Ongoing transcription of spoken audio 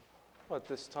At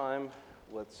this time,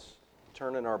 let's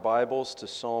turn in our Bibles to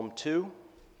Psalm 2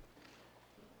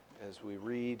 as we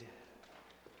read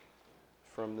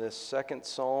from this second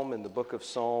psalm in the book of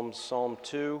Psalms, Psalm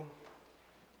 2.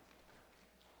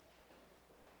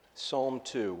 Psalm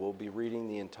 2, we'll be reading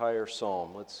the entire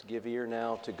psalm. Let's give ear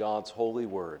now to God's holy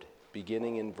word,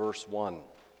 beginning in verse 1.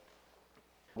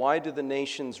 Why do the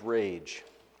nations rage,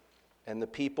 and the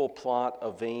people plot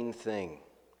a vain thing?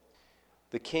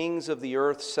 The kings of the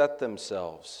earth set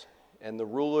themselves, and the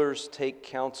rulers take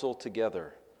counsel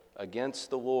together against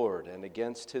the Lord and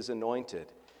against his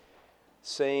anointed,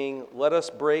 saying, "Let us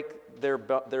break their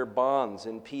bonds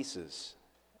in pieces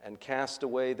and cast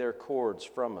away their cords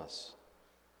from us."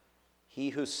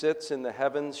 He who sits in the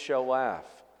heavens shall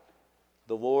laugh.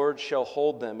 The Lord shall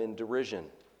hold them in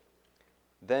derision.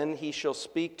 Then he shall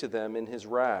speak to them in his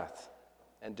wrath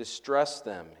and distress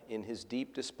them in his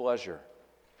deep displeasure.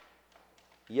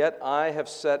 Yet I have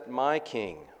set my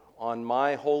king on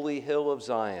my holy hill of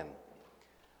Zion.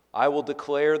 I will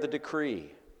declare the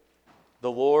decree.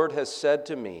 The Lord has said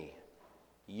to me,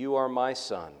 "You are my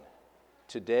son.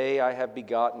 Today I have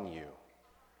begotten you.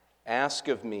 Ask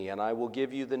of me, and I will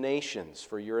give you the nations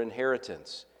for your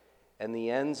inheritance, and the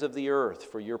ends of the earth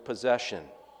for your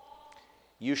possession.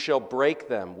 You shall break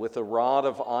them with a rod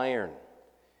of iron.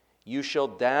 You shall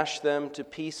dash them to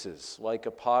pieces like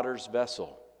a potter's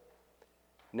vessel.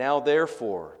 Now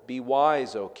therefore, be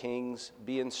wise, O kings,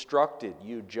 be instructed,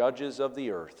 you judges of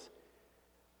the earth.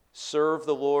 Serve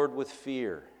the Lord with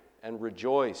fear, and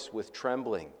rejoice with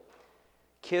trembling.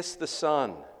 Kiss the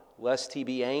Son, lest he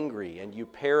be angry, and you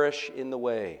perish in the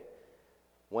way,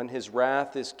 when his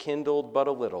wrath is kindled but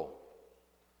a little.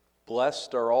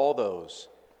 Blessed are all those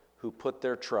who put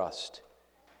their trust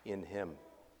in him."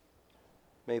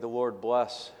 May the Lord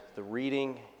bless the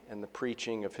reading and the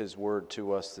preaching of his word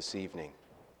to us this evening.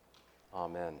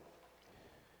 Amen.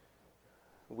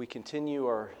 We continue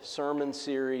our sermon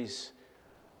series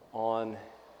on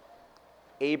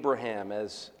Abraham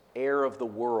as heir of the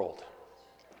world.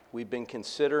 We've been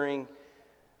considering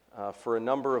for a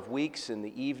number of weeks in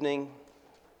the evening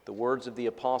the words of the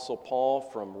Apostle Paul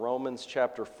from Romans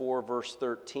chapter 4, verse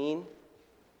 13,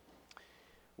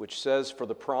 which says, "For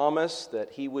the promise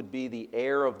that he would be the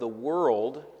heir of the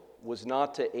world was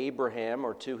not to Abraham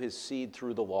or to his seed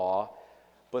through the law,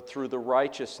 but through the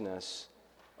righteousness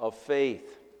of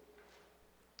faith."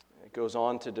 It goes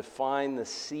on to define the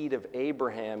seed of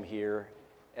Abraham here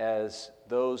as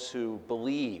those who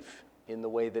believe in the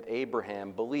way that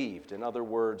Abraham believed. In other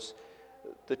words,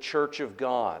 the church of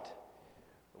God.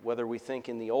 Whether we think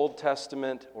in the Old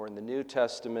Testament or in the New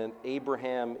Testament,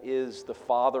 Abraham is the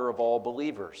father of all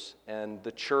believers. And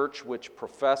the church which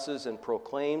professes and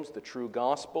proclaims the true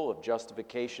gospel of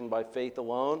justification by faith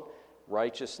alone,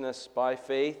 righteousness by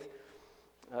faith,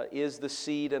 is the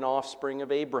seed and offspring of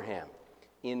Abraham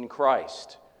in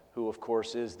Christ, who of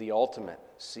course is the ultimate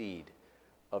seed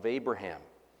of Abraham.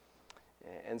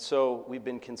 And so we've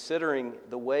been considering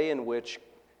the way in which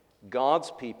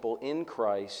God's people in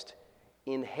Christ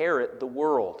inherit the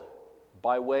world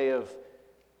by way of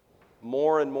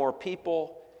more and more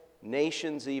people,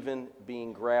 nations even,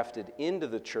 being grafted into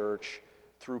the church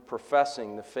through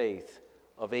professing the faith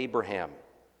of Abraham,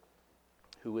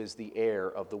 who is the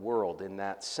heir of the world in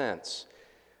that sense.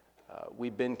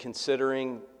 We've been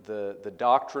considering the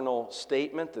doctrinal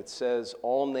statement that says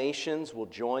all nations will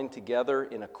join together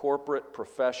in a corporate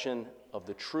profession of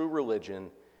the true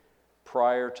religion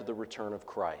prior to the return of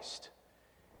Christ.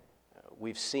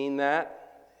 We've seen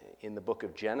that in the book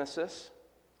of Genesis,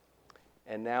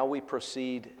 and now we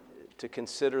proceed to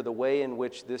consider the way in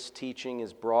which this teaching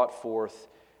is brought forth,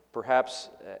 perhaps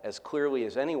as clearly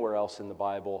as anywhere else in the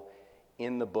Bible,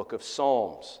 in the book of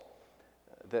Psalms.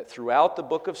 That throughout the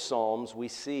book of Psalms we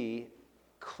see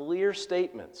clear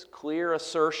statements, clear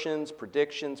assertions,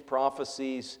 predictions,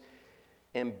 prophecies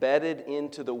embedded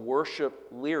into the worship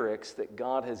lyrics that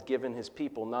God has given his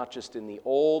people, not just in the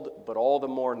Old, but all the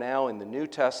more now in the New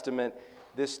Testament,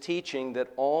 this teaching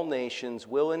that all nations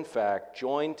will in fact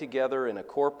join together in a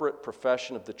corporate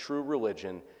profession of the true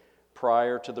religion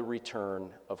prior to the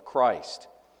return of Christ.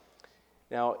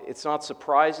 Now, it's not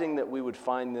surprising that we would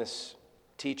find this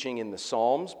teaching in the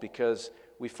Psalms, because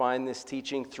we find this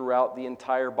teaching throughout the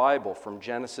entire Bible, from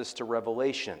Genesis to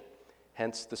Revelation,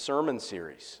 hence the sermon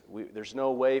series. There's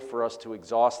no way for us to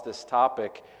exhaust this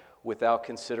topic without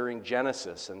considering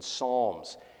Genesis and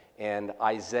Psalms and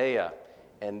Isaiah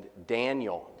and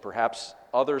Daniel, perhaps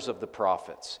others of the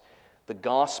prophets, the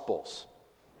Gospels,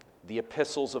 the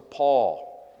epistles of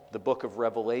Paul, the book of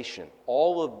Revelation.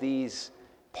 All of these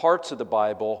parts of the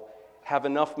Bible have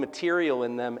enough material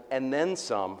in them and then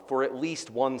some for at least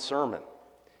one sermon.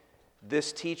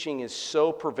 This teaching is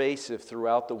so pervasive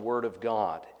throughout the Word of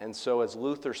God. And so as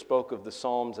Luther spoke of the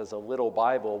Psalms as a little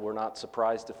Bible, we're not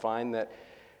surprised to find that,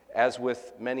 as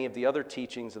with many of the other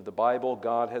teachings of the Bible,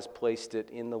 God has placed it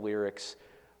in the lyrics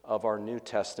of our New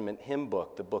Testament hymn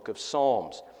book, the book of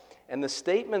Psalms. And the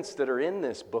statements that are in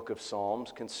this book of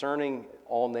Psalms concerning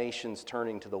all nations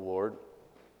turning to the Lord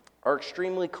are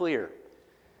extremely clear.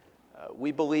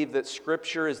 We believe that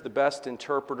Scripture is the best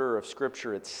interpreter of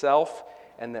Scripture itself,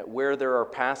 and that where there are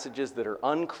passages that are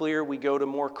unclear, we go to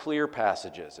more clear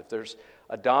passages. If there's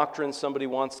a doctrine somebody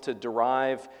wants to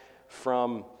derive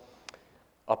from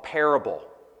a parable,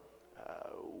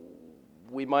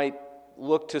 we might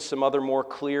look to some other more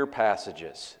clear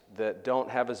passages that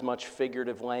don't have as much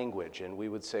figurative language, and we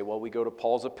would say, well, we go to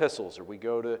Paul's epistles, or we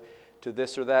go to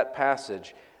this or that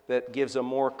passage that gives a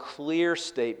more clear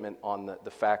statement on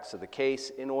the facts of the case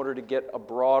in order to get a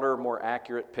broader, more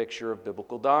accurate picture of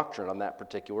biblical doctrine on that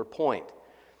particular point.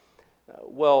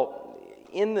 Well,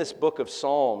 in this book of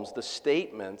Psalms, the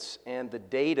statements and the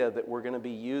data that we're going to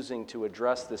be using to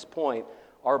address this point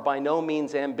are by no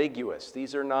means ambiguous.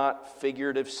 These are not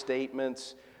figurative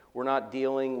statements. We're not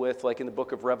dealing with, like in the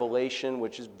book of Revelation,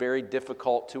 which is very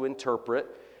difficult to interpret.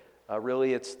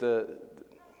 Really, it's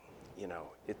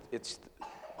it's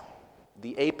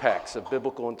the apex of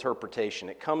biblical interpretation.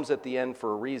 It comes at the end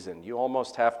for a reason. You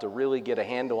almost have to really get a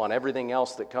handle on everything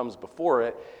else that comes before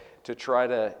it to try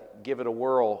to give it a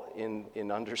whirl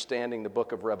in understanding the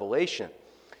book of Revelation.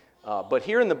 But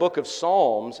here in the book of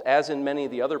Psalms, as in many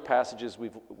of the other passages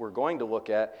we're going to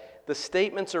look at, the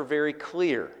statements are very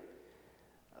clear.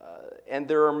 And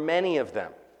there are many of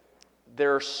them.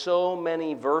 There are so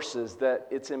many verses that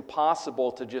it's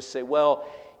impossible to just say, well,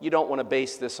 you don't want to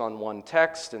base this on one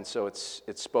text, and so it's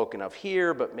spoken of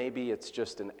here, but maybe it's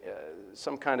just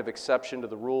some kind of exception to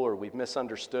the rule, or we've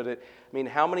misunderstood it. I mean,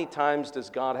 how many times does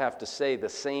God have to say the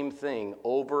same thing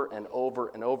over and over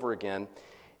and over again?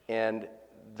 And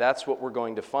that's what we're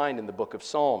going to find in the book of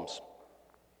Psalms.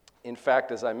 In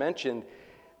fact, as I mentioned,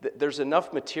 there's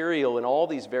enough material in all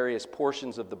these various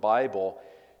portions of the Bible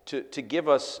to give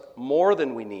us more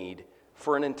than we need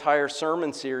for an entire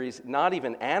sermon series, not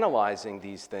even analyzing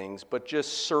these things, but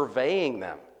just surveying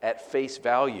them at face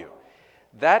value.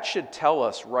 That should tell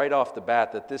us right off the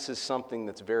bat that this is something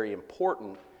that's very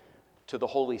important to the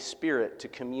Holy Spirit to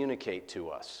communicate to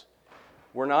us.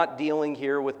 We're not dealing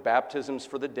here with baptisms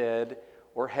for the dead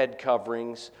or head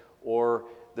coverings or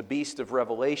the beast of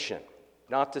Revelation.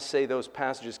 Not to say those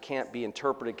passages can't be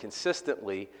interpreted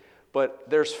consistently, but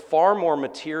there's far more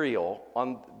material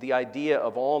on the idea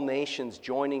of all nations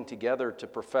joining together to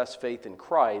profess faith in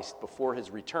Christ before his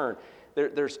return.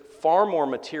 There's far more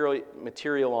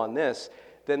material on this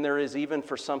than there is even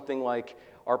for something like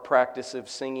our practice of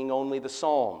singing only the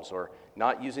Psalms, or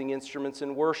not using instruments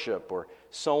in worship, or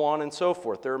so on and so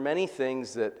forth. There are many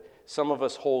things that some of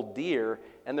us hold dear,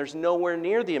 and there's nowhere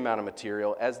near the amount of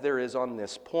material as there is on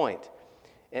this point.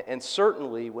 And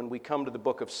certainly, when we come to the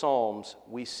book of Psalms,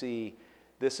 we see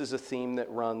this is a theme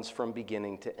that runs from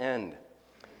beginning to end.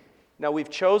 Now, we've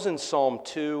chosen Psalm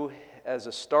 2 as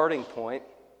a starting point.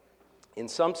 In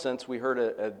some sense, we heard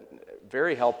a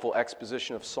very helpful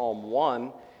exposition of Psalm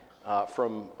 1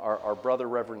 from our brother,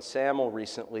 Reverend Samuel,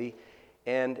 recently.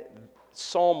 And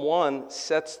Psalm 1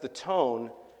 sets the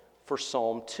tone for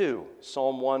Psalm 2.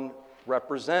 Psalm 1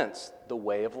 represents the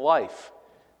way of life,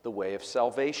 the way of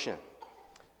salvation,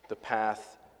 the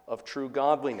path of true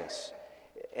godliness.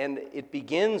 And it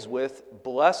begins with,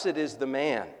 "Blessed is the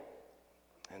man."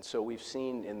 And so we've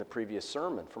seen in the previous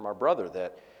sermon from our brother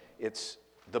that it's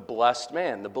the blessed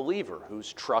man, the believer,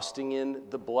 who's trusting in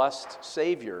the blessed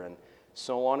Savior, and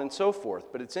so on and so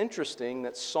forth. But it's interesting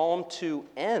that Psalm 2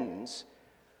 ends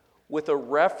with a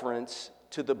reference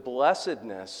to the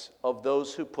blessedness of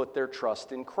those who put their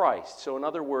trust in Christ. So in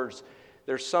other words,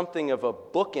 there's something of a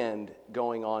bookend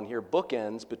going on here,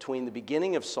 bookends between the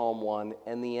beginning of Psalm 1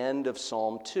 and the end of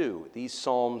Psalm 2. These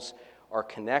psalms are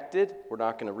connected. We're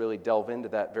not going to really delve into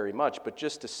that very much, but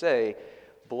just to say,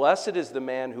 blessed is the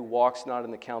man who walks not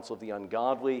in the counsel of the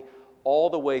ungodly, all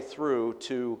the way through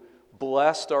to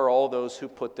blessed are all those who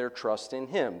put their trust in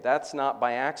him. That's not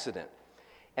by accident.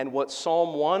 And what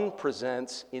Psalm 1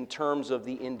 presents in terms of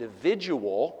the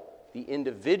individual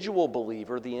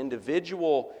believer, the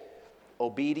individual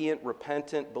obedient,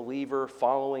 repentant believer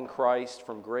following Christ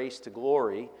from grace to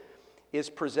glory, is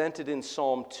presented in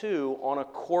Psalm 2 on a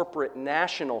corporate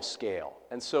national scale.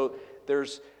 And so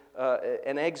there's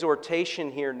an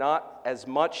exhortation here not as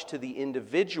much to the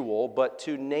individual, but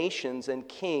to nations and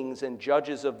kings and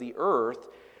judges of the earth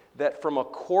that from a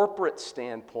corporate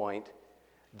standpoint,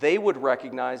 they would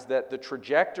recognize that the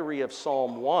trajectory of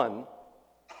Psalm 1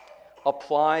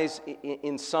 applies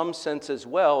in some sense as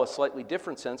well, a slightly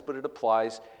different sense, but it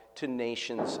applies to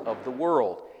nations of the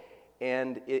world.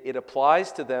 And it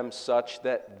applies to them such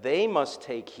that they must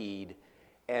take heed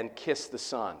and kiss the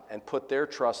Son and put their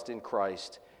trust in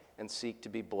Christ and seek to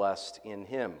be blessed in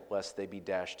Him, lest they be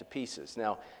dashed to pieces.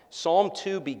 Now, Psalm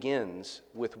 2 begins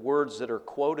with words that are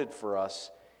quoted for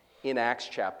us in Acts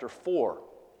chapter 4.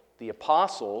 The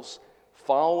apostles,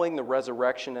 following the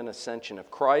resurrection and ascension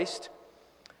of Christ,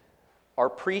 are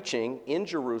preaching in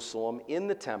Jerusalem, in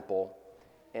the temple,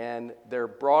 and they're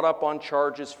brought up on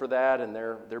charges for that, and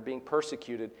they're being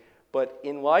persecuted. But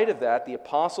in light of that, the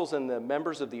apostles and the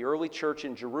members of the early church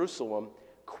in Jerusalem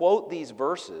quote these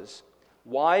verses,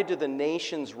 "Why do the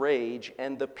nations rage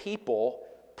and the people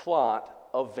plot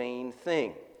a vain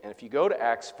thing?" And if you go to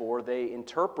Acts 4, they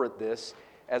interpret this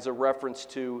as a reference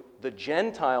to the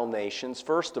Gentile nations,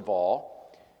 first of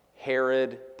all,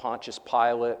 Herod, Pontius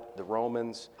Pilate, the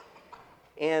Romans,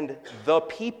 and the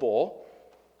people.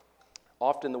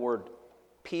 Often the word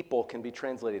people can be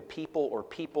translated people or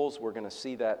peoples. We're going to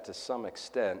see that to some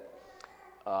extent.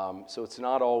 So it's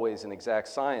not always an exact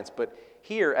science. But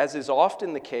here, as is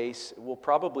often the case, we'll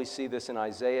probably see this in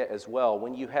Isaiah as well,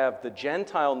 when you have the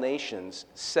Gentile nations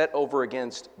set over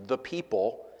against the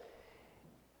people,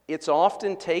 it's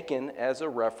often taken as a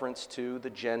reference to the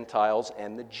Gentiles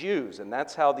and the Jews. And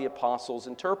that's how the apostles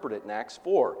interpret it in Acts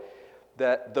 4,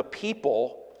 that the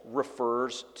people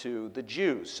refers to the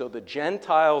Jews. So the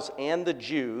Gentiles and the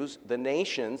Jews, the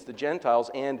nations, the Gentiles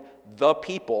and the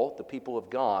people of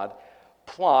God,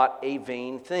 plot a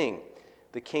vain thing.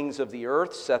 The kings of the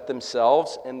earth set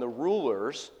themselves, and the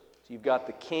rulers, so you've got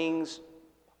the kings,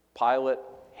 Pilate,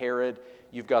 Herod,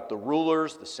 you've got the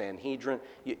rulers, the Sanhedrin.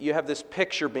 You have this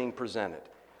picture being presented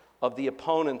of the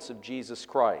opponents of Jesus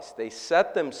Christ. They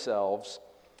set themselves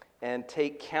and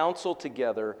take counsel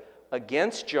together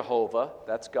against Jehovah,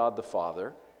 that's God the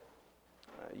Father.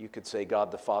 You could say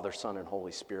God the Father, Son, and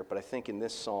Holy Spirit, but I think in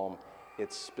this psalm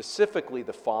it's specifically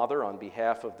the Father on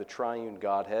behalf of the triune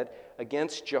Godhead,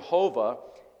 against Jehovah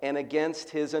and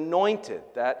against His anointed.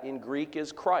 That in Greek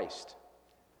is Christ.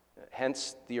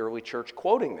 Hence the early church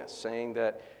quoting this, saying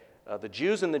that the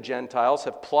Jews and the Gentiles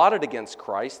have plotted against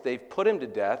Christ, they've put Him to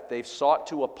death, they've sought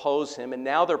to oppose Him, and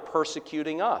now they're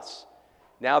persecuting us.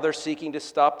 Now they're seeking to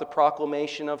stop the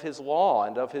proclamation of His law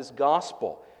and of His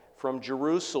gospel from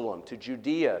Jerusalem to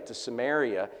Judea to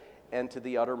Samaria and to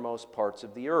the uttermost parts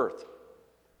of the earth.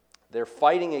 They're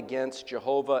fighting against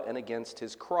Jehovah and against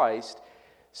His Christ,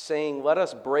 saying, "Let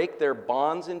us break their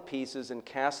bonds in pieces and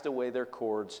cast away their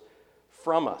cords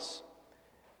from us."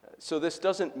 So this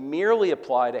doesn't merely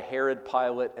apply to Herod,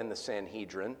 Pilate, and the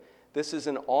Sanhedrin. This is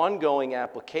an ongoing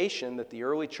application that the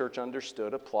early church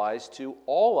understood applies to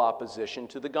all opposition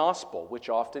to the gospel, which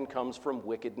often comes from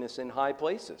wickedness in high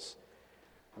places.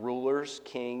 Rulers,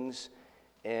 kings,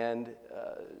 and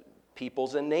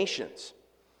peoples and nations.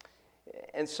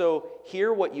 And so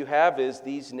here what you have is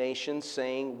these nations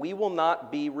saying, we will not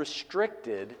be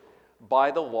restricted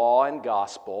by the law and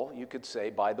gospel, you could say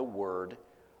by the word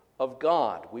of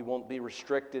God. We won't be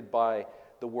restricted by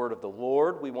the word of the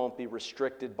Lord. We won't be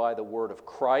restricted by the word of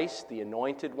Christ, the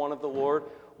anointed one of the Lord.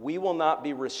 We will not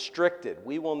be restricted.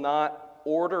 We will not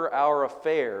order our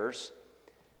affairs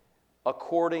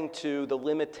according to the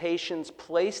limitations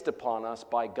placed upon us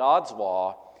by God's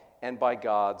law and by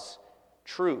God's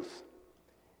truth.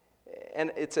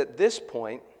 And it's at this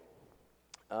point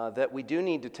that we do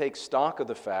need to take stock of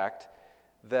the fact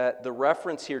that the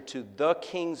reference here to the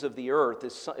kings of the earth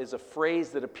is a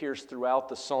phrase that appears throughout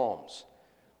the Psalms.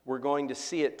 We're going to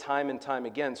see it time and time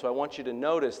again. So I want you to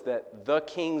notice that the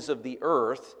kings of the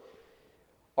earth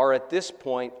are at this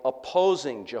point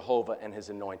opposing Jehovah and His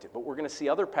anointed. But we're going to see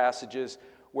other passages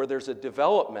where there's a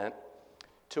development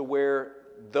to where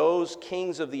those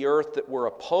kings of the earth that were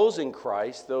opposing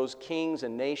Christ, those kings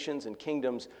and nations and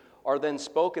kingdoms, are then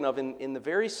spoken of in the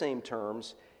very same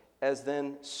terms as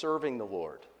then serving the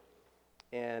Lord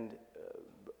and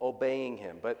obeying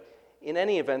Him. But in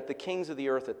any event, the kings of the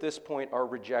earth at this point are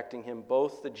rejecting Him,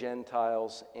 both the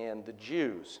Gentiles and the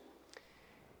Jews.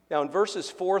 Now in verses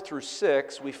 4 through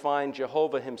 6, we find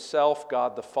Jehovah Himself,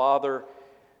 God the Father,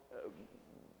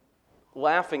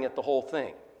 laughing at the whole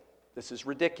thing. This is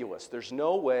ridiculous. There's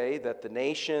no way that the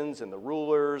nations and the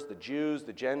rulers, the Jews,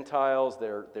 the Gentiles,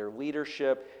 their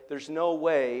leadership, there's no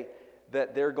way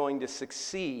that they're going to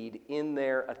succeed in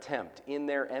their attempt, in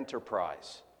their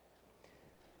enterprise.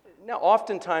 Now,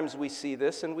 oftentimes we see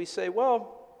this and we say,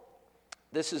 well,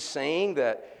 this is saying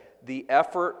that the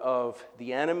effort of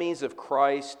the enemies of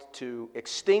Christ to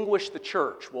extinguish the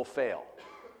church will fail.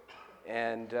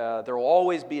 And there will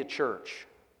always be a church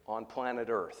on planet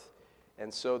Earth.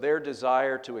 And so their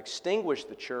desire to extinguish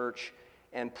the church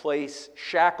and place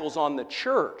shackles on the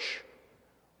church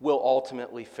will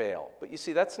ultimately fail. But you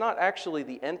see, that's not actually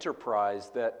the enterprise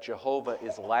that Jehovah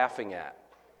is laughing at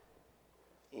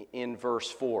in verse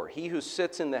 4. He who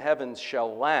sits in the heavens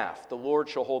shall laugh. The Lord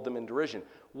shall hold them in derision.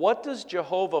 What does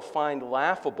Jehovah find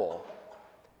laughable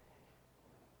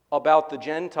about the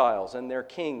Gentiles and their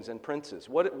kings and princes?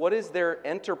 What is their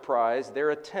enterprise,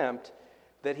 their attempt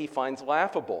that he finds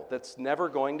laughable, that's never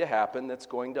going to happen, that's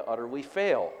going to utterly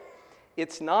fail?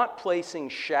 It's not placing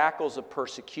shackles of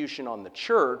persecution on the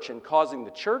church and causing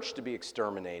the church to be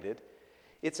exterminated.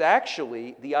 It's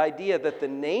actually the idea that the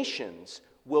nations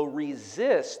will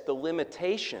resist the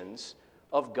limitations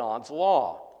of God's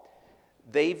law.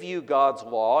 They view God's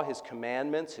law, His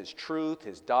commandments, His truth,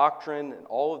 His doctrine, and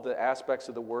all of the aspects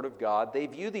of the Word of God, they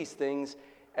view these things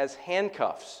as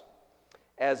handcuffs,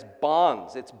 as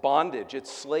bonds. It's bondage,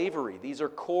 it's slavery. These are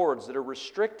cords that are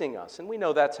restricting us. And we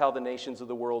know that's how the nations of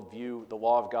the world view the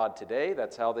law of God today.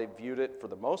 That's how they've viewed it for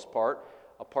the most part,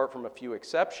 apart from a few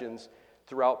exceptions,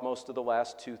 throughout most of the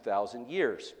last 2,000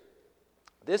 years.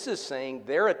 This is saying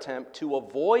their attempt to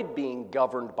avoid being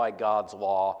governed by God's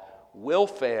law will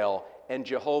fail, and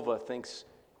Jehovah thinks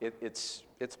it's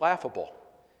laughable.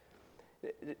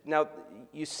 Now,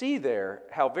 you see there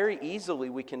how very easily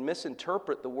we can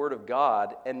misinterpret the Word of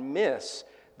God and miss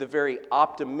the very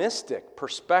optimistic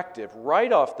perspective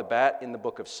right off the bat in the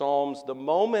book of Psalms. The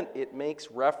moment it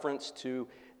makes reference to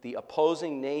the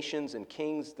opposing nations and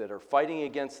kings that are fighting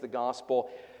against the gospel,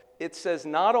 it says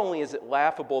not only is it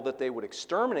laughable that they would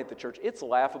exterminate the church, it's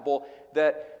laughable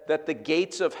that the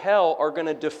gates of hell are going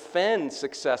to defend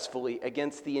successfully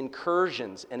against the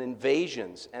incursions and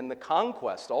invasions and the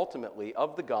conquest, ultimately,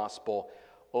 of the gospel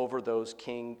over those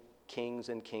kings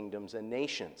and kingdoms and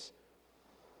nations.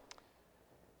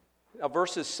 Now,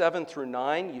 verses 7 through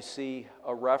 9, you see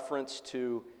a reference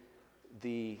to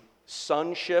the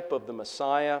sonship of the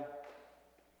Messiah,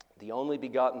 the only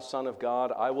begotten Son of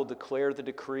God. I will declare the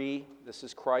decree. This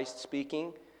is Christ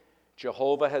speaking.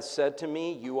 Jehovah has said to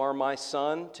me, you are my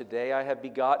son. Today I have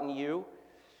begotten you.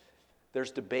 There's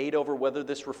debate over whether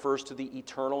this refers to the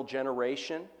eternal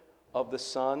generation of the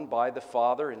Son by the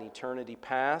Father in eternity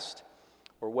past,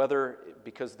 or whether,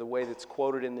 because the way that's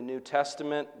quoted in the New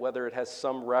Testament, whether it has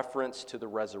some reference to the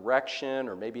resurrection,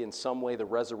 or maybe in some way the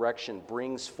resurrection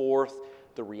brings forth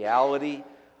the reality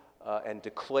and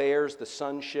declares the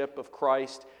sonship of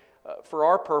Christ. For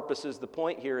our purposes, the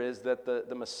point here is that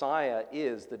the Messiah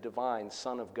is the divine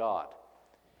Son of God.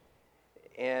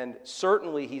 And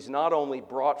certainly he's not only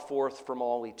brought forth from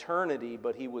all eternity,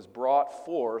 but he was brought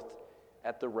forth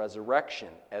at the resurrection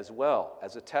as well,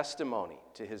 as a testimony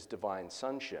to his divine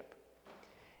sonship.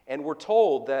 And we're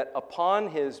told that upon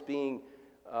his being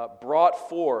brought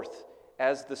forth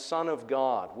as the Son of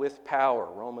God with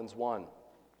power, Romans 1,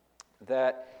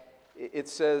 that it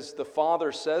says, the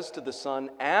Father says to the Son,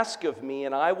 ask of me,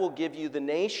 and I will give you the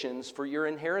nations for your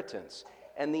inheritance,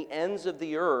 and the ends of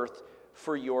the earth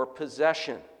for your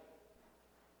possession.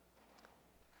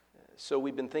 So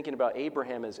we've been thinking about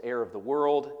Abraham as heir of the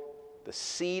world, the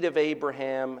seed of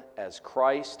Abraham as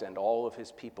Christ and all of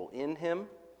his people in him.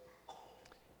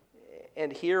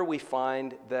 And here we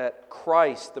find that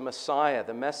Christ, the Messiah,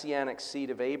 the messianic seed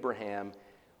of Abraham,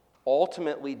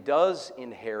 ultimately does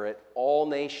inherit all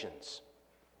nations,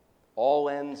 all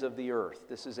ends of the earth.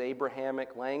 This is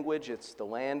Abrahamic language. It's the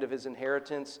land of his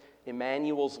inheritance.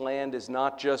 Emmanuel's land is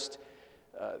not just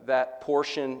that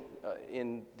portion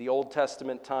in the Old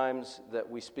Testament times that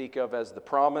we speak of as the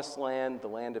promised land, the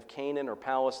land of Canaan or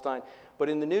Palestine. But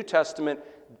in the New Testament,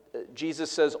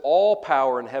 Jesus says, all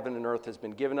power in heaven and earth has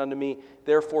been given unto me.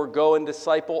 Therefore, go and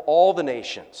disciple all the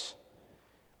nations.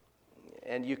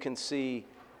 And you can see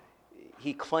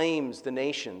he claims the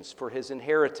nations for his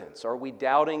inheritance. Are we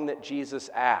doubting that Jesus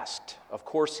asked? Of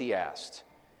course he asked.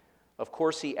 Of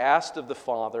course he asked of the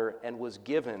Father and was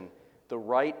given the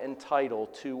right and title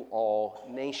to all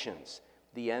nations,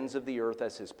 the ends of the earth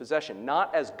as his possession.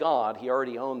 Not as God, he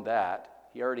already owned that.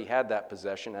 He already had that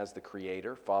possession as the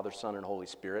Creator, Father, Son, and Holy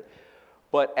Spirit.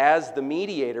 But as the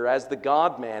mediator, as the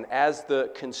God-man, as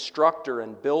the constructor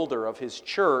and builder of his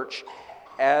church,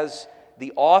 as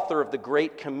the author of the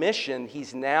Great Commission,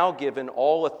 he's now given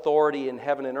all authority in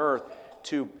heaven and earth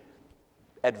to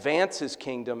advance his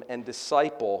kingdom and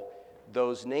disciple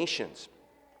those nations.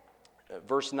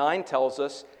 Verse 9 tells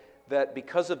us that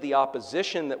because of the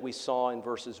opposition that we saw in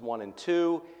verses 1 and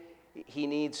 2, he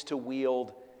needs to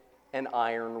wield an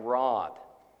iron rod.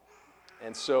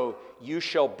 And so you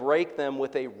shall break them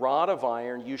with a rod of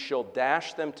iron, you shall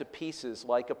dash them to pieces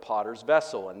like a potter's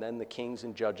vessel. And then the kings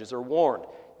and judges are warned.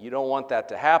 You don't want that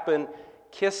to happen.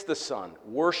 Kiss the Son,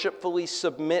 worshipfully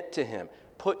submit to him,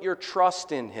 put your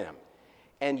trust in him,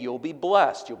 and you'll be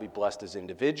blessed. You'll be blessed as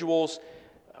individuals.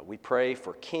 We pray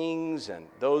for kings and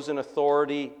those in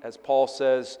authority, as Paul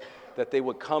says, that they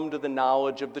would come to the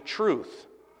knowledge of the truth,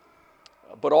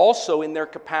 but also in their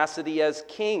capacity as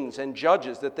kings and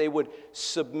judges, that they would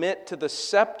submit to the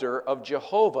scepter of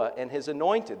Jehovah and his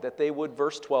anointed, that they would,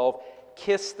 verse 12,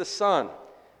 kiss the Son,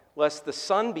 lest the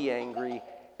Son be angry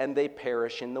and they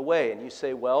perish in the way. And you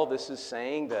say, well, this is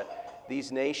saying that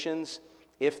these nations,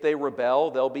 if they rebel,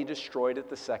 they'll be destroyed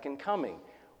at the second coming.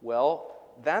 Well,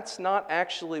 that's not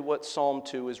actually what Psalm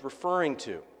 2 is referring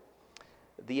to.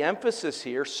 The emphasis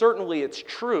here, certainly it's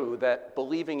true that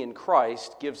believing in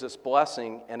Christ gives us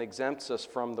blessing and exempts us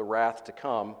from the wrath to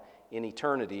come in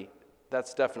eternity.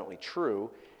 That's definitely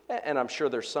true, and I'm sure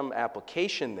there's some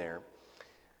application there.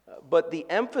 But the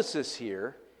emphasis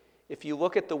here, if you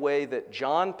look at the way that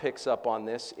John picks up on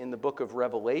this in the book of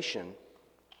Revelation,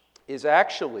 is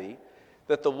actually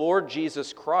that the Lord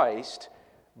Jesus Christ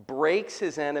breaks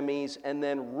his enemies and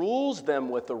then rules them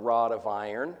with a rod of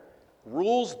iron,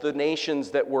 rules the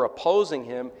nations that were opposing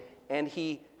him, and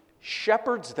he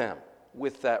shepherds them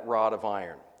with that rod of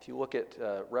iron. If you look at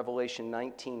Revelation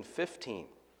 19:15,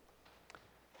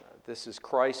 this is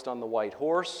Christ on the white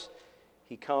horse.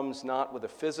 He comes not with a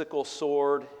physical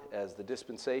sword, as the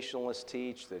dispensationalists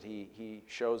teach, that he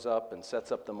shows up and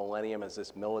sets up the millennium as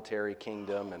this military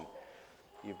kingdom, and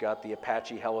you've got the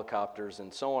Apache helicopters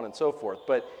and so on and so forth.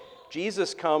 But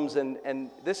Jesus comes, and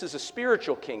this is a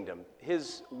spiritual kingdom.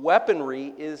 His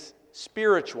weaponry is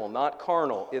spiritual, not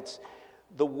carnal. It's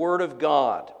the Word of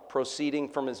God proceeding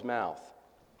from his mouth.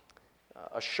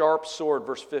 A sharp sword,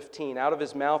 verse 15, out of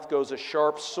his mouth goes a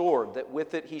sharp sword, that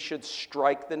with it he should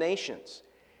strike the nations.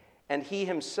 And he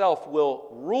himself will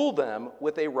rule them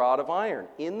with a rod of iron.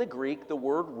 In the Greek, the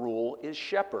word rule is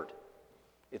shepherd.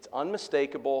 It's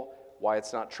unmistakable. Why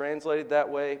it's not translated that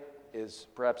way is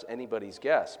perhaps anybody's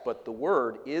guess. But the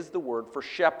word is the word for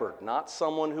shepherd, not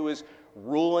someone who is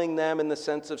ruling them in the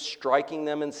sense of striking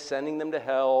them and sending them to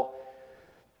hell,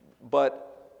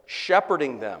 but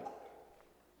shepherding them.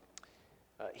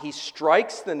 He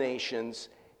strikes the nations,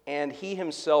 and he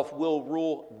himself will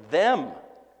rule them.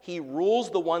 He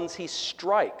rules the ones he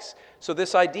strikes. So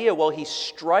this idea, well, he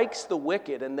strikes the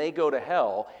wicked and they go to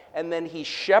hell, and then he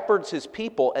shepherds his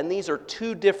people, and these are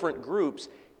two different groups,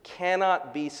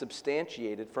 cannot be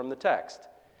substantiated from the text.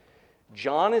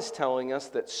 John is telling us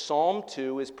that Psalm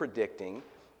 2 is predicting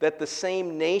that the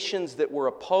same nations that were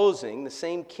opposing, the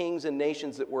same kings and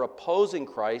nations that were opposing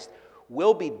Christ,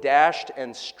 will be dashed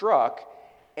and struck,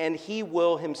 and he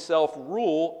will himself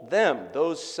rule them,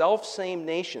 those self-same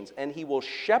nations, and he will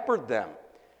shepherd them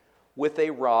with a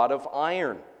rod of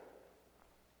iron.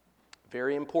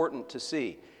 Very important to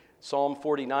see. Psalm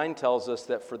 49 tells us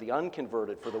that for the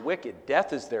unconverted, for the wicked,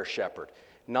 death is their shepherd.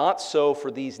 Not so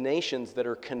for these nations that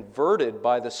are converted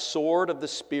by the sword of the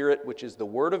Spirit, which is the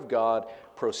Word of God,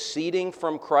 proceeding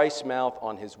from Christ's mouth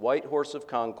on his white horse of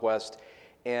conquest.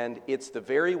 And it's the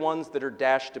very ones that are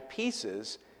dashed to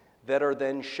pieces that are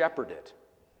then shepherded.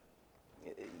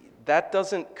 That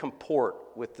doesn't comport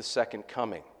with the second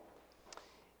coming.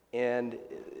 And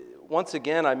once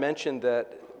again, I mentioned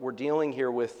that we're dealing here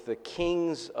with the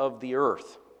kings of the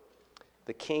earth.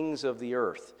 The kings of the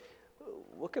earth.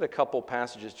 Look at a couple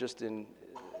passages just in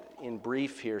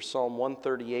brief here. Psalm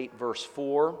 138, verse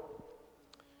 4.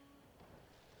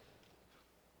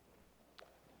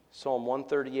 Psalm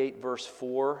 138, verse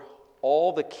 4.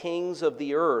 All the kings of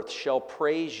the earth shall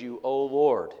praise you, O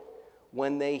Lord,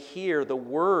 when they hear the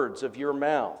words of your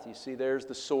mouth. You see, there's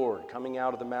the sword coming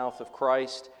out of the mouth of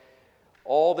Christ.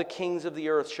 All the kings of the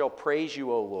earth shall praise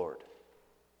you, O Lord.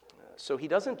 So he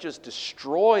doesn't just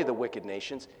destroy the wicked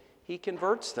nations, he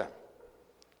converts them.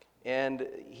 And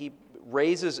he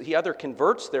either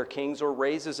converts their kings or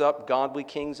raises up godly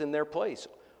kings in their place.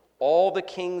 All the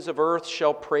kings of earth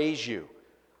shall praise you,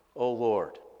 O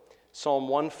Lord. Psalm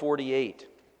 148,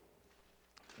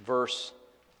 verse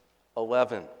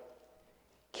 11.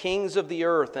 Kings of the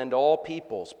earth and all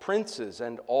peoples, princes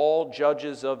and all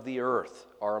judges of the earth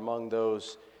are among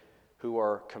those who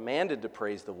are commanded to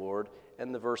praise the Lord.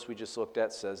 And the verse we just looked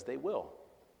at says they will.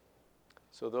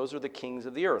 So those are the kings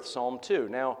of the earth, Psalm 2.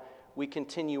 Now, we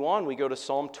continue on. We go to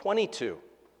Psalm 22.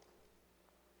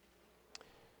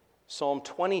 Psalm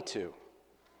 22.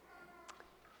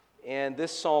 And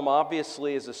this psalm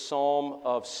obviously is a psalm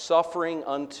of suffering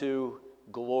unto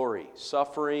glory,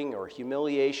 suffering or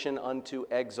humiliation unto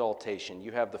exaltation.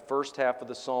 You have the first half of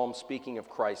the psalm speaking of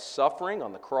Christ's suffering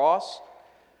on the cross.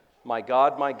 My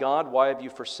God, why have you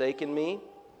forsaken me?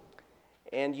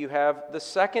 And you have the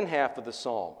second half of the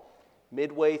psalm,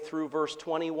 midway through verse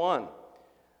 21,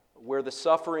 where the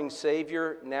suffering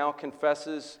Savior now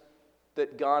confesses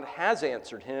that God has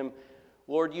answered him.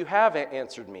 Lord, you have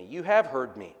answered me. You have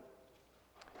heard me.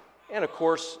 And of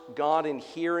course, God, in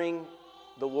hearing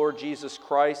the Lord Jesus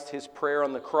Christ, his prayer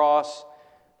on the cross,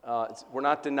 we're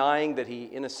not denying that he,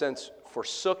 in a sense,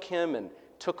 forsook him and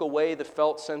took away the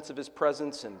felt sense of his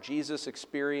presence, and Jesus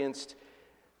experienced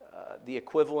the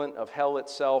equivalent of hell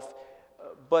itself.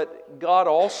 But God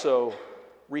also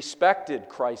respected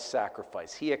Christ's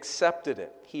sacrifice. He accepted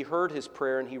it. He heard his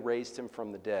prayer and he raised him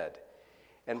from the dead.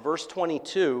 And verse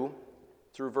 22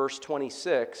 through verse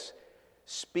 26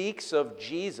 speaks of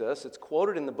Jesus. It's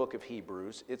quoted in the book of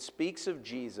Hebrews. It speaks of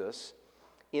Jesus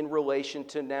in relation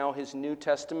to now his New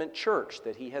Testament church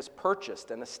that he has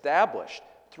purchased and established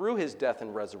through his death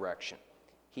and resurrection.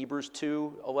 Hebrews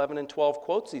 2:11 and 12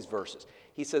 quotes these verses.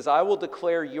 He says, I will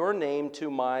declare your name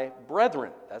to my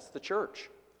brethren. That's the church.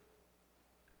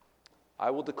 I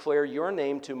will declare your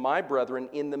name to my brethren.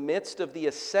 In the midst of the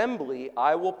assembly,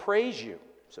 I will praise you.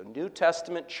 So New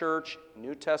Testament church,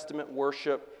 New Testament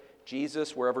worship,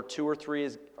 Jesus, wherever two or three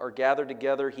are gathered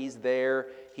together, he's there.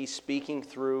 He's speaking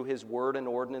through his word and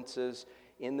ordinances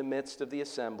in the midst of the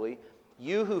assembly.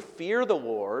 You who fear the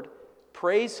Lord,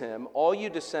 praise him. All you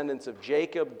descendants of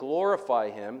Jacob, glorify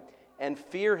him. And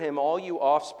fear him, all you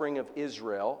offspring of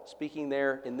Israel. Speaking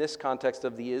there in this context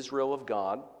of the Israel of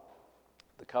God,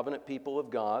 the covenant people of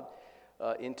God,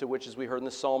 into which, as we heard in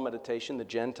the Psalm meditation, the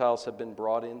Gentiles have been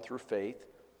brought in through faith.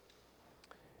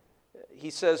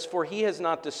 He says, for he has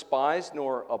not despised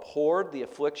nor abhorred the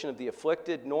affliction of the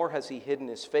afflicted, nor has he hidden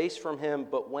his face from him,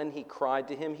 but when he cried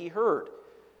to him, he heard.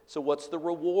 So what's the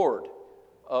reward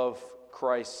of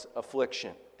Christ's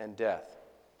affliction and death?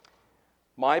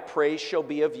 My praise shall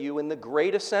be of you in the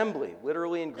great assembly,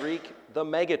 literally in Greek, the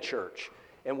megachurch.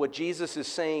 And what Jesus is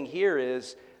saying here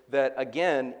is that,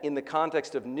 again, in the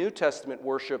context of New Testament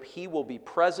worship, he will be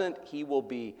present, he will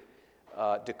be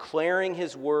declaring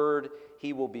his word,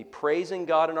 he will be praising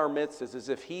God in our midst as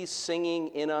if he's singing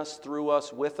in us, through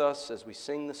us, with us, as we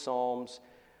sing the Psalms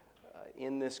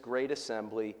in this great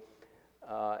assembly.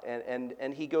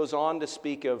 And he goes on to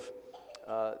speak of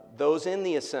those in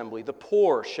the assembly. The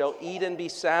poor shall eat and be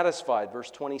satisfied, verse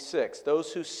 26.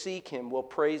 Those who seek him will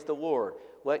praise the Lord.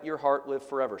 Let your heart live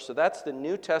forever. So that's the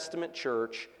New Testament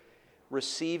church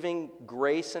receiving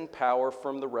grace and power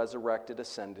from the resurrected,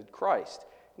 ascended Christ.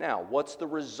 Now, what's the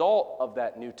result of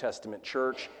that New Testament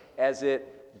church as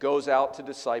it goes out to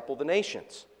disciple the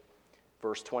nations?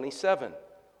 Verse 27.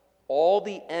 All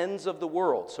the ends of the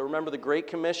world. So remember the Great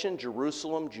Commission,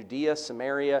 Jerusalem, Judea,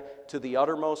 Samaria, to the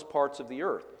uttermost parts of the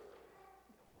earth.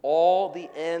 All the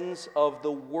ends of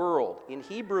the world. In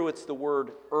Hebrew, it's the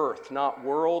word earth, not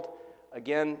world.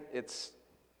 Again, it's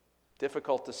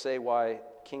difficult to say why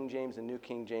King James and New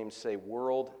King James say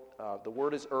world. The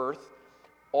word is earth.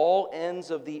 All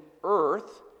ends of the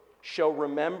earth shall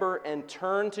remember and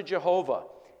turn to Jehovah,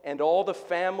 and all the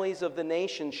families of the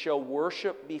nations shall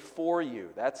worship before you.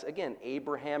 That's, again,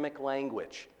 Abrahamic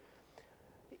language.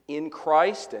 In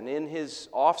Christ and in his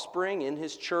offspring, in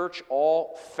his church,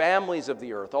 all families of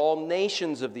the earth, all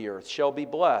nations of the earth shall be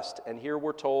blessed. And here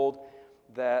we're told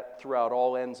that throughout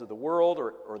all ends of the world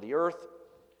or the earth,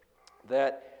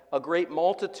 that a great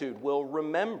multitude will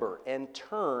remember and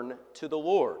turn to the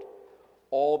Lord.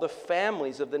 All the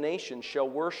families of the nation shall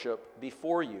worship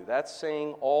before you. That's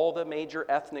saying all the major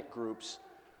ethnic groups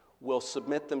will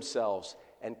submit themselves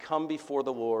and come before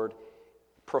the Lord,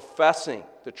 professing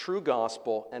the true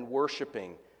gospel and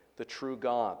worshiping the true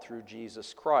God through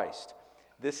Jesus Christ.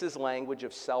 This is language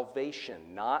of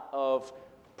salvation, not of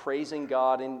praising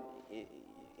God in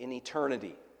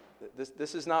eternity.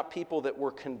 This is not people that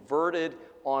were converted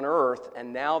on earth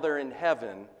and now they're in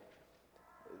heaven.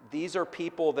 These are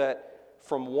people that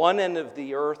from one end of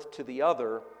the earth to the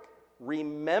other,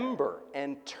 remember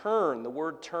and turn. The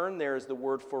word turn there is the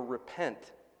word for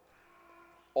repent.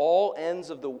 All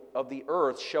ends of the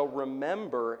earth shall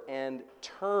remember and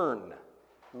turn,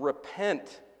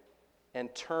 repent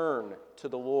and turn to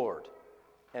the Lord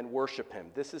and worship him.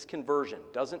 This is conversion.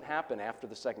 Doesn't happen after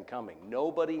the second coming.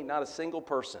 Nobody, not a single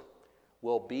person,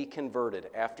 will be converted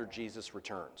after Jesus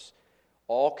returns.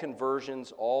 All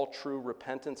conversions, all true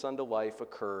repentance unto life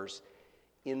occurs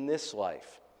in this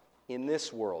life, in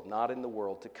this world, not in the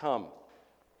world to come.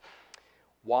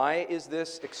 Why is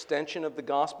this extension of the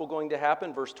gospel going to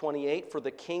happen? Verse 28, for the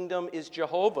kingdom is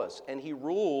Jehovah's, and he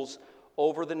rules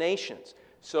over the nations.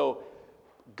 So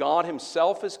God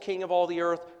himself is king of all the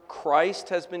earth. Christ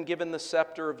has been given the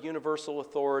scepter of universal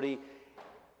authority.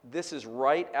 This is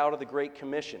right out of the Great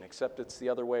Commission, except it's the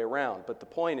other way around. But the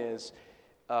point is,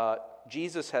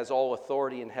 Jesus has all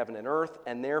authority in heaven and earth,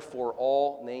 and therefore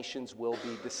all nations will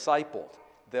be discipled.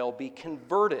 They'll be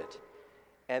converted,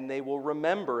 and they will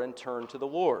remember and turn to the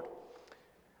Lord.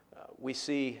 We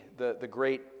see the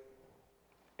great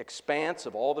expanse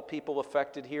of all the people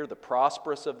affected here. The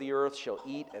prosperous of the earth shall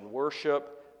eat and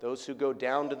worship. Those who go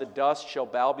down to the dust shall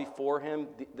bow before him.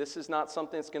 This is not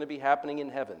something that's going to be happening in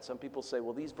heaven. Some people say,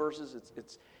 well, these verses,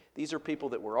 these are people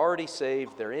that were already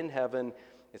saved. They're in heaven.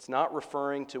 It's not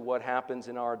referring to what happens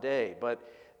in our day. But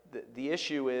the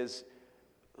issue is,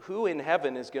 who in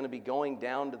heaven is going to be going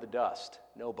down to the dust?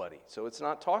 Nobody. So it's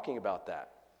not talking about that.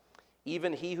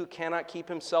 Even he who cannot keep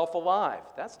himself alive.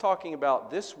 That's talking about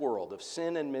this world of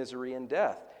sin and misery and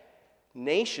death.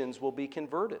 Nations will be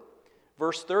converted.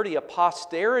 Verse 30, a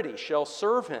posterity shall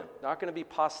serve him. Not going to be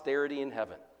posterity in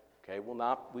heaven. Okay,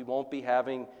 we won't be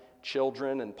having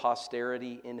children and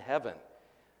posterity in heaven.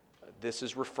 This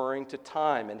is referring to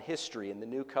time and history in the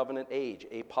new covenant age.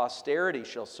 A posterity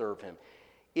shall serve him.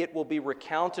 It will be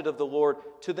recounted of the Lord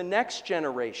to the next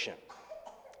generation.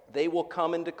 They will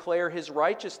come and declare his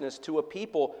righteousness to a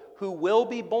people who will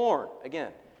be born.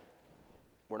 Again,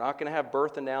 we're not going to have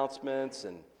birth announcements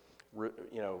and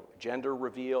gender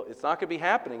reveal. It's not going to be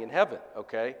happening in heaven,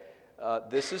 okay?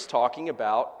 This is talking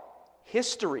about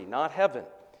history, not heaven.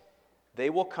 They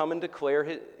will come and declare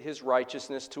his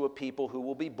righteousness to a people who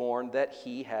will be born, that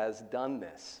he has done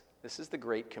this. This is the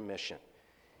Great Commission.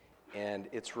 And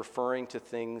it's referring to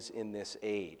things in this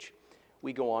age.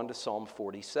 We go on to Psalm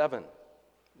 47.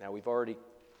 Now, we've already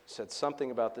said something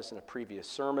about this in a previous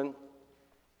sermon,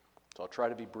 so I'll try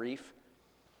to be brief.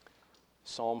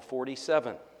 Psalm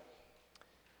 47.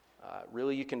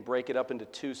 Really, you can break it up into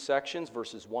two sections,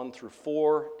 verses 1 through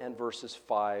 4 and verses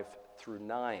 5 through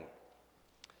 9.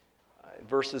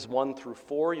 Verses 1 through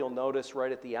 4, you'll notice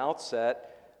right at the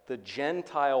outset, the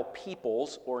Gentile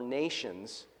peoples or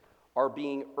nations are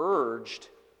being urged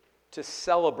to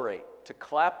celebrate, to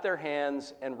clap their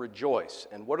hands and rejoice.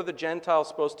 And what are the Gentiles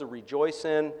supposed to rejoice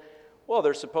in? Well,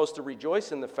 they're supposed to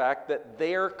rejoice in the fact that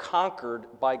they're conquered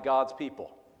by God's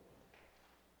people.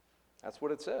 That's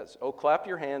what it says. Oh, clap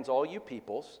your hands, all you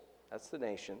peoples. That's the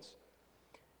nations.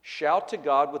 Shout to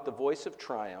God with the voice of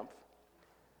triumph.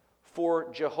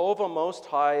 For Jehovah Most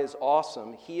High is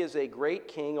awesome. He is a great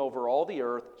king over all the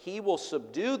earth. He will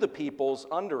subdue the peoples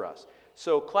under us.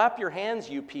 So clap your hands,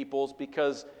 you peoples,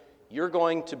 because you're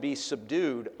going to be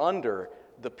subdued under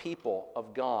the people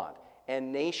of God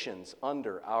and nations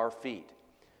under our feet.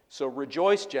 So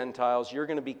rejoice, Gentiles. You're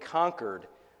going to be conquered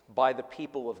by the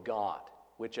people of God,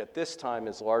 which at this time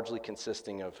is largely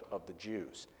consisting of the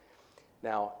Jews.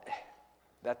 Now,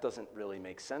 that doesn't really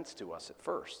make sense to us at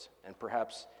first, and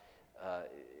perhaps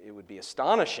it would be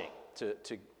astonishing to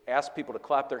ask people to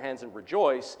clap their hands and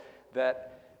rejoice that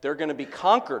they're going to be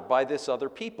conquered by this other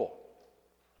people.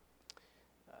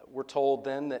 We're told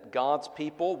then that God's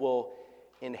people will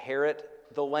inherit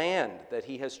the land that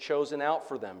he has chosen out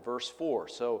for them, verse 4.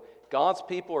 So God's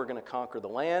people are going to conquer the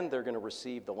land. They're going to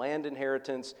receive the land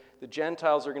inheritance. The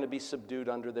Gentiles are going to be subdued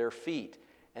under their feet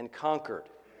and conquered.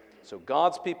 So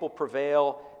God's people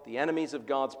prevail. The enemies of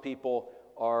God's people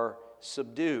are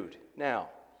subdued. Now,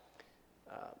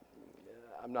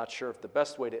 I'm not sure if the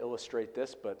best way to illustrate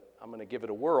this, but I'm going to give it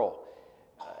a whirl.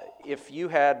 If you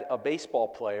had a baseball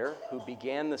player who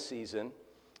began the season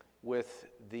with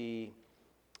the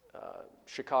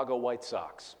Chicago White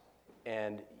Sox,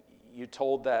 and you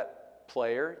told that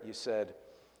player, you said,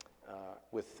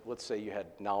 let's say you had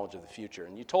knowledge of the future,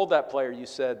 and you told that player, you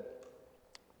said,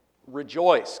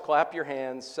 rejoice, clap your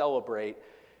hands, celebrate,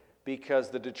 because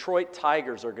the Detroit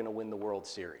Tigers are going to win the World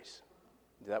Series.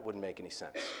 That wouldn't make any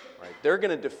sense, right? They're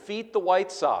going to defeat the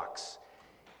White Sox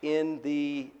in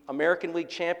the American League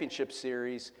Championship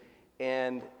Series,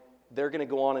 and they're going to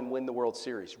go on and win the World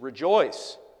Series.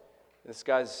 Rejoice. This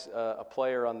guy's a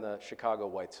player on the Chicago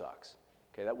White Sox.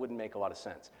 Okay, that wouldn't make a lot of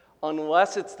sense.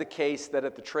 Unless it's the case that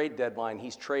at the trade deadline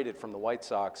he's traded from the White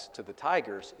Sox to the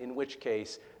Tigers, in which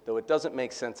case, though it doesn't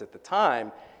make sense at the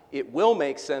time, it will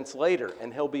make sense later,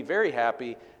 and he'll be very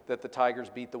happy that the Tigers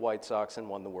beat the White Sox and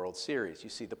won the World Series. You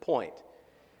see the point.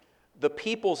 The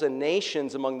peoples and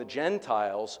nations among the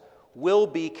Gentiles will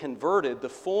be converted. The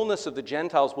fullness of the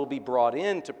Gentiles will be brought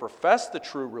in to profess the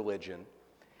true religion,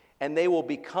 and they will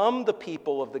become the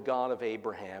people of the God of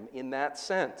Abraham in that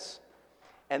sense.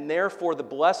 And therefore, the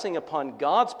blessing upon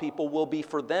God's people will be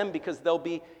for them because they'll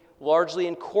be largely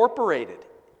incorporated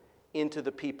into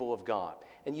the people of God.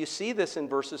 And you see this in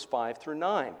verses 5 through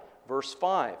 9. Verse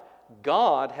 5,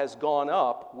 God has gone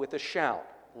up with a shout,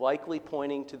 likely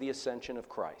pointing to the ascension of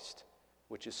Christ,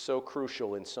 which is so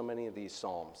crucial in so many of these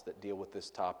psalms that deal with this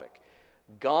topic.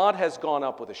 God has gone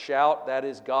up with a shout, that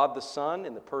is, God the Son,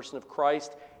 in the person of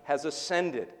Christ, has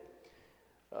ascended.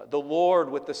 The Lord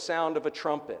with the sound of a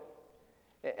trumpet.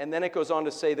 And then it goes on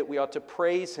to say that we ought to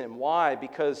praise him. Why?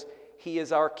 Because he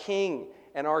is our King,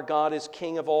 and our God is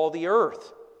King of all the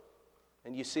earth.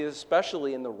 And you see this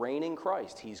especially in the reigning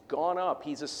Christ. He's gone up,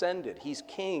 he's ascended, he's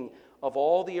King of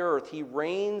all the earth. He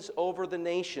reigns over the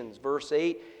nations. Verse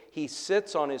 8, he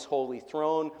sits on his holy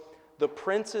throne. The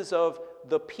princes of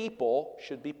the people,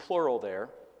 should be plural there,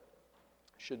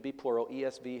 should be plural.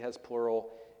 ESV has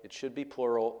plural, it should be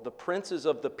plural. The princes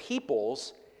of the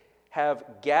peoples have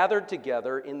gathered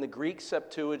together. In the Greek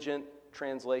Septuagint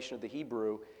translation of the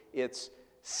Hebrew, it's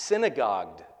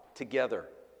synagogued together.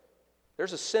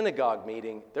 There's a synagogue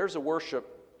meeting, there's a worship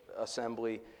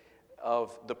assembly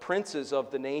of the princes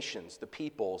of the nations, the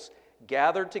peoples,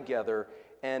 gathered together,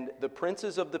 and the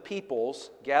princes of the peoples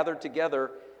gathered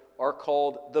together are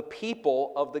called the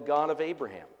people of the God of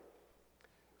Abraham.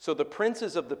 So the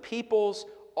princes of the peoples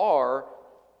are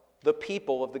the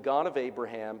people of the God of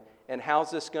Abraham. And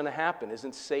how's this going to happen?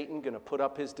 Isn't Satan going to put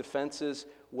up his defenses?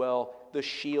 Well, the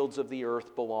shields of the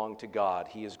earth belong to God.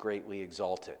 He is greatly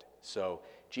exalted. So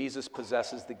Jesus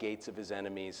possesses the gates of his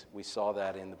enemies. We saw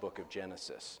that in the book of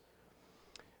Genesis.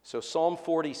 So Psalm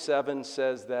 47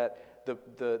 says that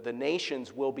the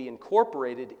nations will be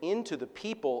incorporated into the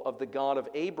people of the God of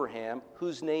Abraham,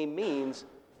 whose name means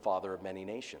Father of many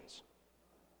nations.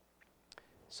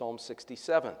 Psalm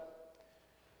 67.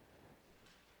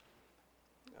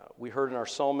 We heard in our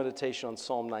psalm meditation on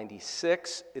Psalm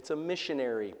 96, it's a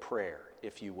missionary prayer,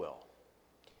 if you will.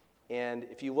 And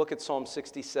if you look at Psalm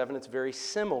 67, it's very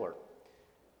similar.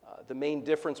 The main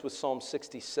difference with Psalm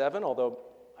 67, although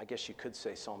I guess you could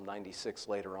say Psalm 96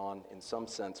 later on, in some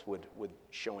sense would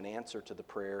show an answer to the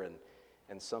prayer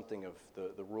and something of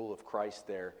the rule of Christ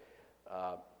there.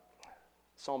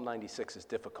 Psalm 96 is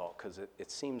difficult because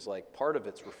it seems like part of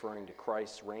it's referring to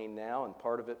Christ's reign now and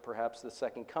part of it perhaps the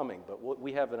second coming. But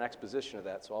we have an exposition of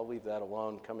that, so I'll leave that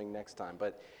alone coming next time.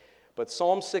 But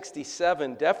Psalm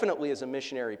 67 definitely is a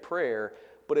missionary prayer,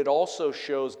 but it also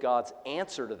shows God's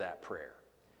answer to that prayer.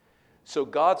 So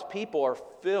God's people are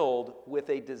filled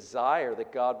with a desire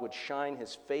that God would shine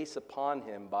his face upon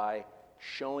him by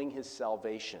showing his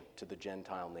salvation to the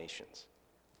Gentile nations.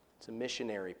 It's a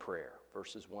missionary prayer,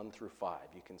 verses 1 through 5.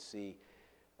 You can see,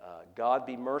 God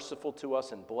be merciful to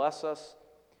us and bless us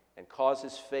and cause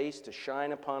his face to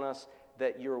shine upon us,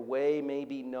 that your way may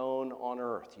be known on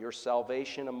earth, your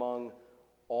salvation among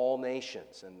all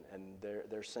nations. And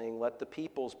they're saying, let the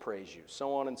peoples praise you,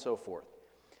 so on and so forth.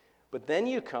 But then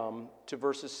you come to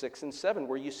verses 6 and 7,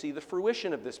 where you see the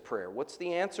fruition of this prayer. What's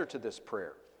the answer to this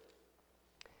prayer?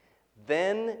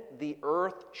 Then the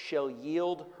earth shall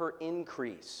yield her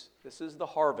increase. This is the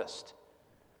harvest.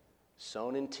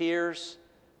 Sown in tears,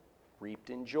 reaped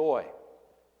in joy.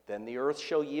 Then the earth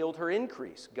shall yield her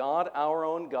increase. God, our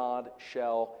own God,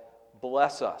 shall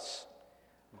bless us.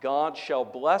 God shall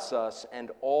bless us,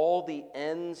 and all the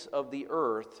ends of the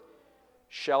earth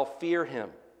shall fear him.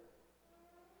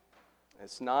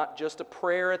 It's not just a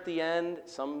prayer at the end.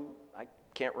 I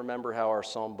can't remember how our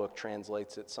psalm book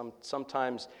translates it.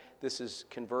 Sometimes this is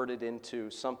converted into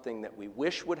something that we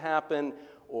wish would happen,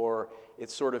 or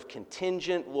it's sort of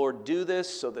contingent. Lord, do this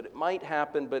so that it might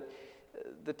happen. But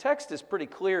the text is pretty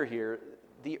clear here.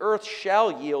 The earth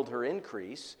shall yield her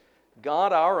increase.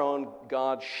 God, our own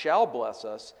God, shall bless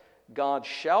us. God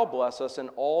shall bless us, and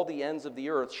all the ends of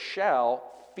the earth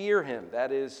shall fear him.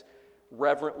 That is,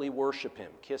 reverently worship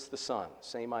him. Kiss the Son.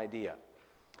 Same idea.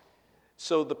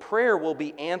 So the prayer will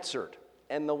be answered.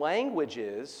 And the language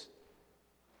is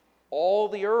all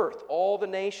the earth, all the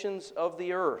nations of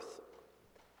the earth,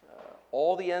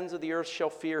 all the ends of the earth shall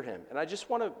fear him. And I just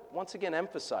want to once again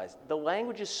emphasize, the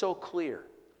language is so clear.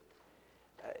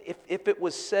 If it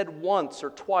was said once or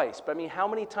twice, but I mean, how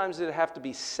many times did it have to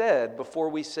be said before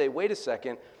we say, wait a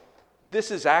second, this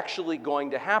is actually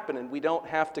going to happen, and we don't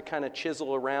have to kind of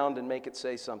chisel around and make it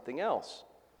say something else.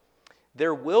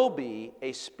 There will be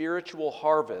a spiritual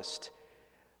harvest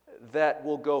that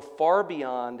will go far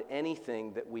beyond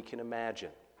anything that we can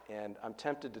imagine. And I'm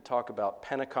tempted to talk about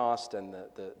Pentecost and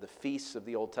the feasts of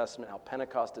the Old Testament, how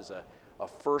Pentecost is a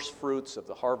first fruits of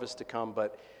the harvest to come,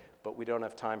 but we don't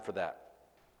have time for that.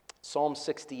 Psalm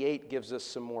 68 gives us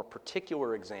some more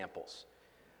particular examples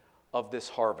of this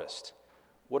harvest.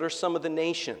 What are some of the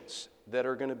nations that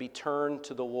are going to be turned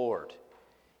to the Lord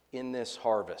in this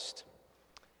harvest?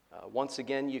 Once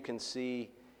again, you can see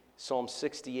Psalm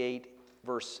 68,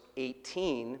 verse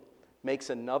 18, makes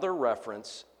another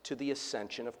reference to the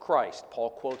ascension of Christ. Paul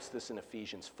quotes this in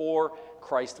Ephesians 4.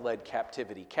 Christ led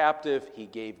captivity captive. He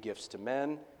gave gifts to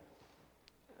men.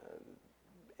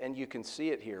 And you can see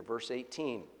it here, verse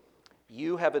 18.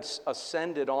 You have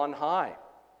ascended on high.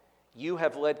 You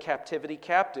have led captivity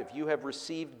captive. You have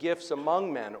received gifts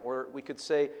among men, or we could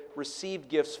say received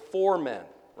gifts for men,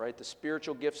 right? The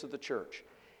spiritual gifts of the church.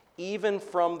 Even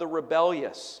from the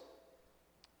rebellious.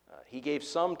 He gave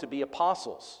some to be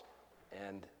apostles,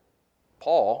 and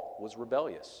Paul was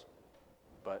rebellious.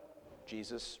 But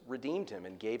Jesus redeemed him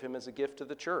and gave him as a gift to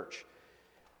the church.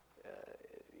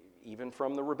 Even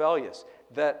from the rebellious,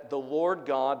 that the Lord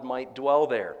God might dwell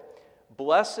there.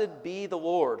 Blessed be the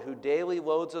Lord, who daily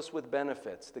loads us with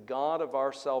benefits, the God of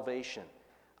our salvation.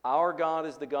 Our God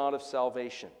is the God of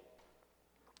salvation.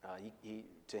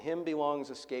 To him belongs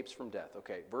escapes from death.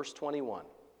 Okay, verse 21.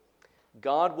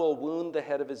 God will wound the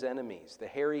head of his enemies, the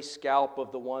hairy scalp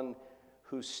of the one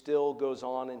who still goes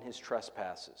on in his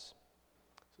trespasses.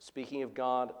 So speaking of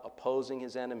God opposing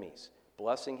his enemies,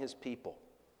 blessing his people.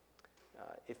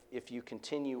 If you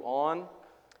continue on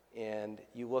and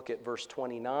you look at verse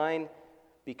 29,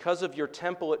 because of your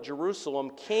temple at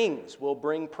Jerusalem, kings will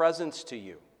bring presents to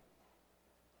you.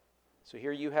 So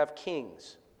here you have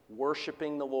kings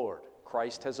worshiping the Lord.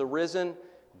 Christ has arisen.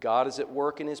 God is at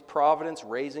work in his providence,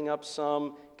 raising up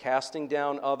some, casting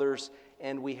down others,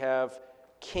 and we have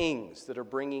kings that are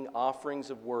bringing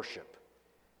offerings of worship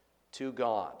to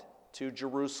God, to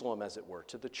Jerusalem, as it were,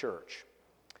 to the church.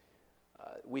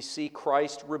 We see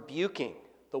Christ rebuking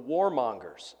the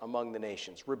warmongers among the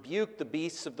nations. Rebuke the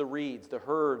beasts of the reeds, the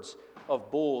herds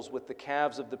of bulls with the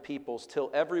calves of the peoples,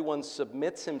 till everyone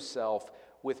submits himself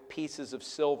with pieces of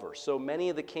silver. So many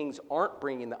of the kings aren't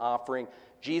bringing the offering.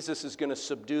 Jesus is going to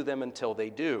subdue them until they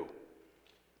do,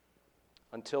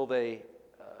 until they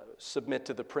submit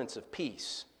to the Prince of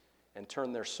Peace and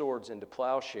turn their swords into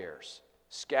plowshares,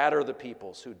 scatter the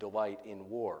peoples who delight in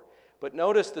war. But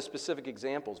notice the specific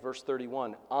examples. Verse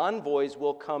 31, envoys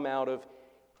will come out of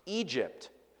Egypt.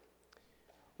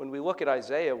 When we look at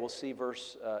Isaiah, we'll see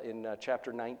verse in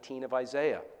chapter 19 of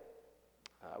Isaiah.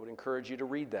 I would encourage you to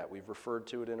read that. We've referred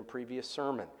to it in a previous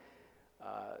sermon.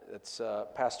 It's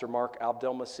Pastor Mark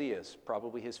Abdel-Messiah's,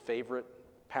 probably his favorite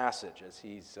passage, as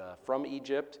he's from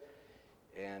Egypt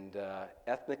and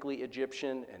ethnically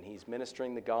Egyptian, and he's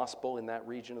ministering the gospel in that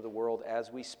region of the world as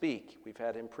we speak. We've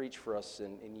had him preach for us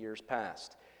in years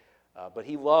past. But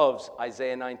he loves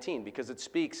Isaiah 19 because it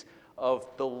speaks of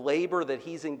the labor that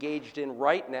he's engaged in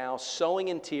right now, sowing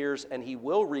in tears, and he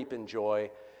will reap in joy.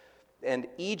 And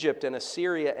Egypt and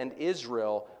Assyria and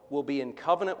Israel will be in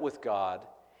covenant with God.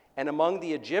 And among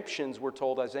the Egyptians, we're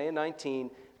told, Isaiah 19,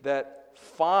 that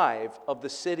 5 of the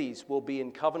cities will be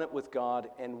in covenant with God,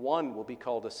 and 1 will be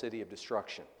called a city of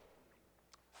destruction.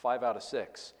 5 out of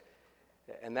 6.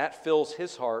 And that fills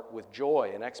his heart with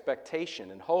joy and expectation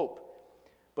and hope.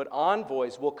 But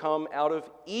envoys will come out of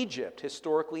Egypt,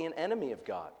 historically an enemy of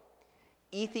God.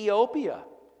 Ethiopia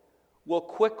will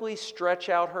quickly stretch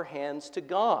out her hands to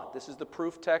God. This is the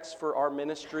proof text for our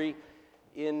ministry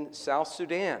in South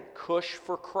Sudan. Cush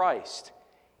for Christ.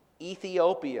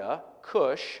 Ethiopia,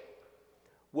 Cush,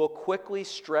 will quickly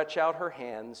stretch out her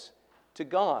hands to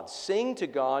God. Sing to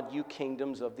God, you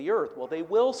kingdoms of the earth. Well, they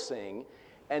will sing,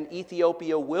 and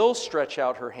Ethiopia will stretch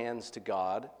out her hands to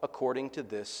God according to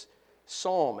this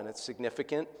psalm. And it's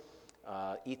significant.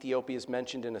 Ethiopia is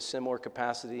mentioned in a similar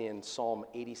capacity in Psalm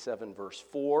 87, verse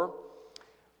 4.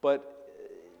 But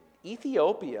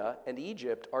Ethiopia and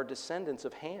Egypt are descendants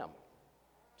of Ham.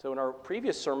 So in our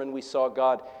previous sermon, we saw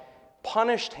God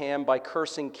punished Ham by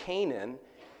cursing Canaan,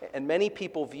 and many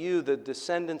people view the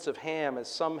descendants of Ham as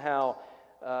somehow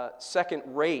second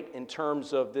rate in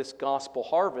terms of this gospel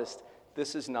harvest.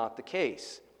 This is not the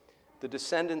case. The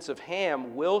descendants of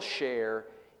Ham will share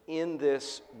in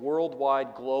this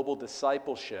worldwide global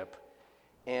discipleship,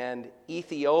 and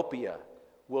Ethiopia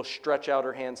will stretch out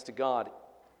her hands to God.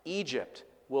 Egypt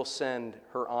will send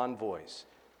her envoys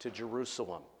to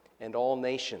Jerusalem, and all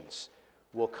nations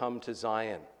will come to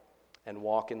Zion and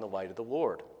walk in the light of the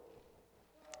Lord.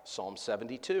 Psalm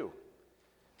 72.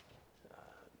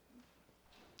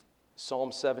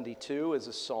 Psalm 72 is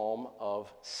a psalm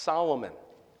of Solomon.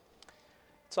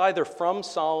 It's either from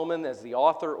Solomon as the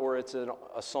author, or it's a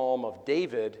psalm of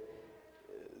David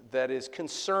that is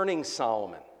concerning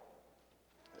Solomon.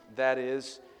 That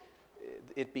is,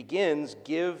 it begins,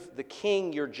 give the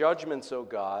king your judgments, O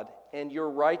God, and your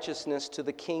righteousness to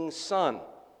the king's son.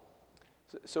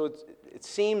 So it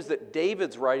seems that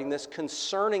David's writing this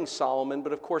concerning Solomon,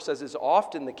 but of course, as is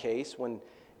often the case when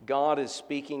God is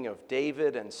speaking of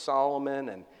David and Solomon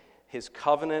and his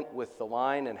covenant with the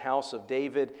line and house of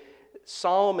David.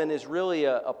 Solomon is really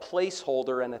a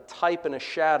placeholder and a type and a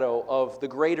shadow of the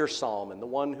greater Solomon, the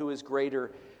one who is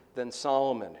greater than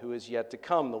Solomon, who is yet to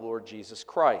come, the Lord Jesus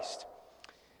Christ.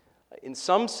 In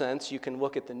some sense, you can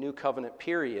look at the New Covenant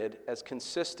period as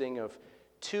consisting of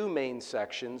two main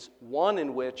sections, one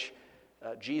in which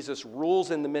Jesus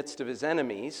rules in the midst of his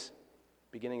enemies,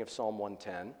 beginning of Psalm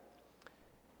 110,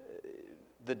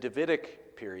 the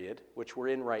Davidic period, which we're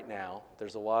in right now.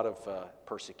 There's a lot of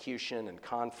persecution and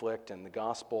conflict, and the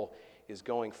gospel is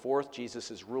going forth.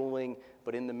 Jesus is ruling,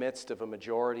 but in the midst of a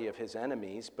majority of his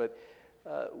enemies. But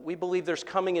we believe there's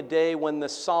coming a day when the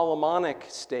Solomonic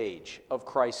stage of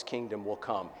Christ's kingdom will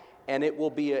come, and it will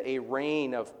be a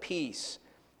reign of peace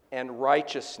and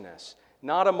righteousness.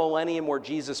 Not a millennium where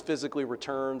Jesus physically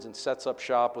returns and sets up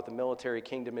shop with a military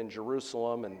kingdom in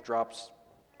Jerusalem and drops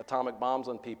atomic bombs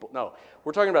on people. No,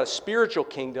 we're talking about a spiritual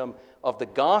kingdom of the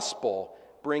gospel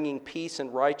bringing peace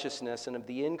and righteousness, and of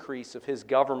the increase of his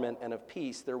government and of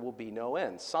peace there will be no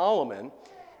end. Solomon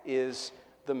is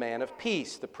the man of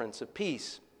peace, the Prince of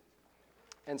Peace.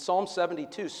 And Psalm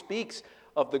 72 speaks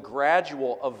of the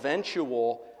gradual,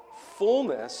 eventual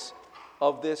fullness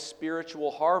of this spiritual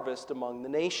harvest among the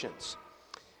nations.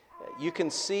 You can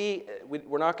see,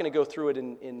 we're not going to go through it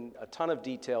in a ton of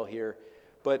detail here,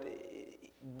 but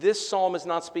this psalm is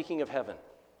not speaking of heaven.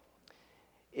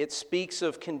 It speaks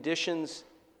of conditions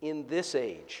in this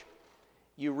age.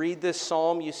 You read this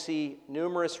psalm, you see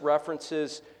numerous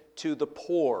references to the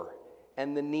poor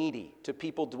and the needy, to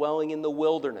people dwelling in the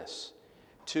wilderness,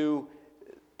 to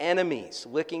enemies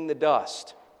licking the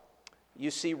dust. You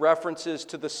see references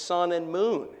to the sun and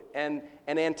moon and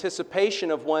an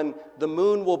anticipation of when the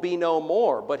moon will be no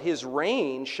more, but his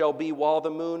reign shall be while the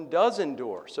moon does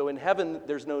endure. So in heaven,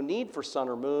 there's no need for sun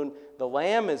or moon. The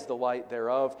Lamb is the light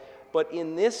thereof. But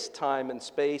in this time and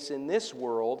space, in this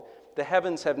world, the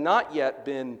heavens have not yet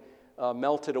been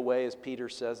melted away, as Peter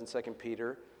says in 2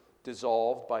 Peter,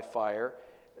 dissolved by fire.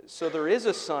 So there is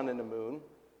a sun and a moon,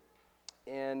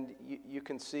 and you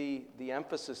can see the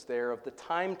emphasis there of the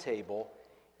timetable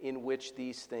in which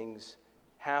these things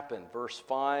happen. Verse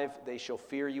 5, they shall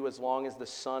fear you as long as the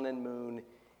sun and moon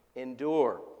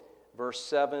endure. Verse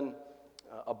 7,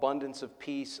 abundance of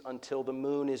peace until the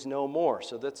moon is no more.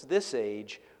 So that's this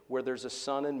age where there's a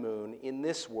sun and moon in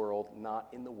this world, not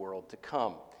in the world to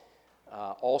come.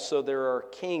 Also, there are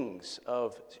kings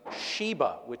of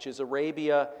Sheba, which is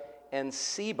Arabia, and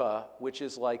Seba, which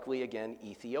is likely, again,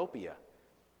 Ethiopia.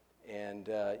 And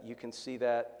you can see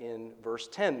that in verse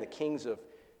 10. The kings of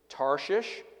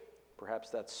Tarshish, perhaps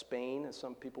that's Spain, as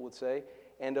some people would say,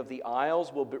 and of the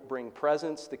isles will bring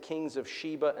presents. The kings of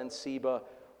Sheba and Seba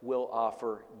will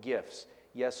offer gifts.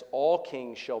 Yes, all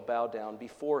kings shall bow down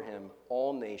before him.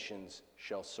 All nations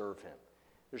shall serve him.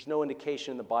 There's no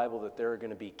indication in the Bible that there are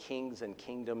going to be kings and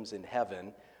kingdoms in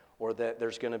heaven, or that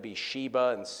there's going to be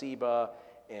Sheba and Seba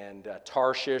and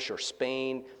Tarshish or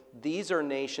Spain. These are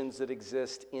nations that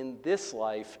exist in this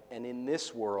life and in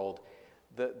this world,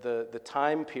 the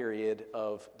time period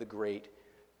of the Great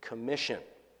Commission.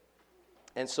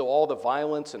 And so all the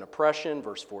violence and oppression,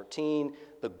 verse 14,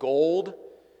 the gold,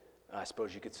 I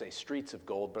suppose you could say streets of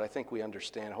gold, but I think we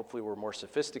understand, hopefully we're more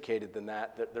sophisticated than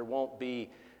that there won't be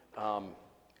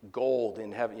gold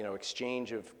in heaven,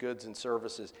 exchange of goods and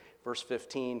services. Verse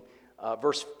 15,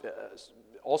 verse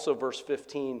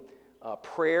 15,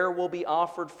 prayer will be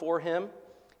offered for him.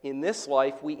 In this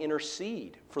life, we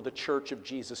intercede for the church of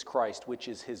Jesus Christ, which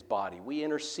is his body. We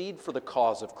intercede for the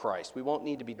cause of Christ. We won't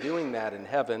need to be doing that in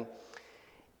heaven.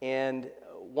 And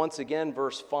once again,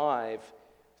 verse 5,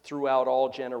 throughout all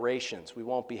generations. We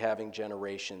won't be having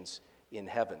generations in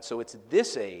heaven. So it's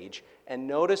this age, and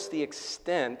notice the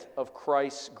extent of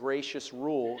Christ's gracious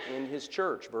rule in his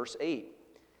church. Verse 8,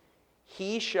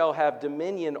 he shall have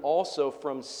dominion also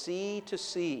from sea to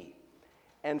sea,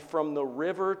 and from the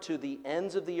river to the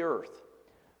ends of the earth.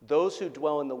 Those who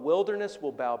dwell in the wilderness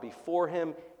will bow before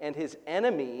him, and his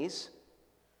enemies,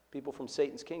 people from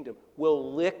Satan's kingdom,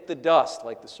 will lick the dust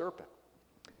like the serpent.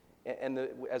 And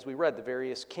as we read, the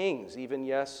various kings, even,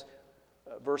 yes,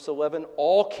 verse 11,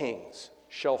 all kings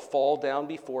shall fall down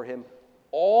before him.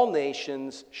 All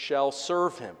nations shall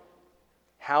serve him.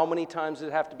 How many times does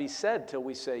it have to be said till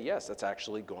we say, yes, that's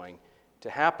actually going to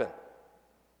happen?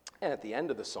 And at the end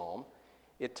of the psalm,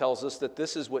 it tells us that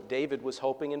this is what David was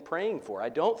hoping and praying for. I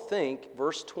don't think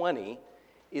verse 20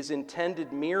 is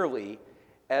intended merely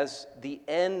as the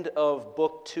end of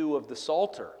book 2 of the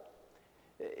Psalter.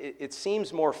 It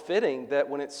seems more fitting that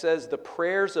when it says the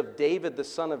prayers of David the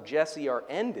son of Jesse are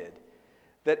ended,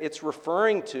 that it's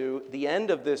referring to the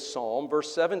end of this psalm,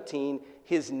 verse 17,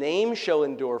 his name shall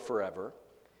endure forever.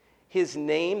 His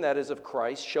name, that is of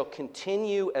Christ, shall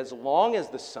continue as long as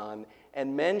the sun,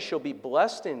 and men shall be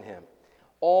blessed in him.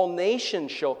 All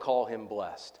nations shall call him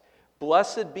blessed.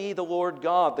 Blessed be the Lord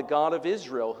God, the God of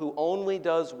Israel, who only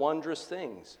does wondrous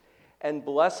things. And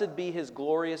blessed be his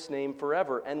glorious name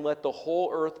forever, and let the whole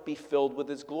earth be filled with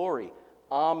his glory.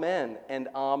 Amen and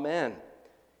amen.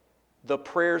 The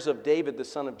prayers of David, the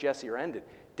son of Jesse, are ended.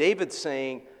 David's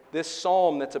saying this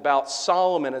psalm that's about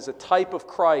Solomon as a type of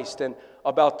Christ and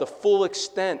about the full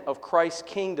extent of Christ's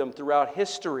kingdom throughout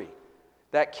history,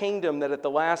 that kingdom that at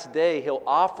the last day he'll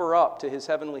offer up to his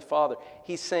heavenly Father.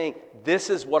 He's saying,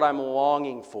 this is what I'm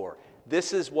longing for.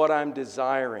 This is what I'm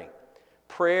desiring.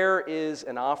 Prayer is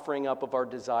an offering up of our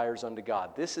desires unto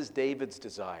God. This is David's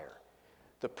desire.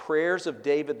 The prayers of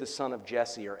David, the son of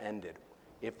Jesse, are ended.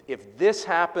 If this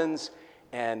happens,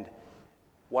 and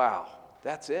wow,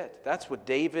 that's it. That's what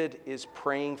David is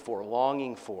praying for,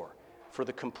 longing for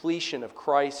the completion of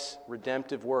Christ's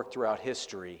redemptive work throughout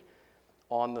history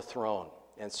on the throne.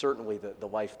 And certainly the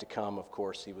life to come, of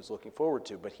course, he was looking forward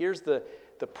to. But here's the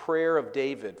prayer of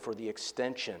David for the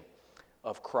extension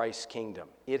of Christ's kingdom.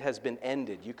 It has been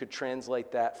ended. You could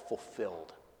translate that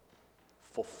fulfilled.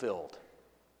 Fulfilled.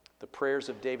 The prayers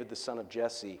of David, the son of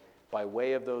Jesse, by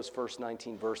way of those first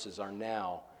 19 verses, are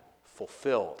now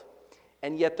fulfilled.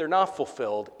 And yet they're not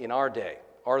fulfilled in our day,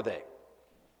 are they?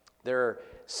 There are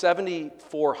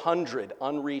 7,400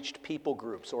 unreached people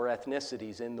groups or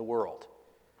ethnicities in the world.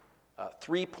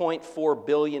 3.4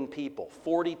 billion people,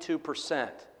 42%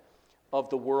 of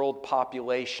the world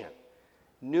population.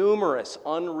 Numerous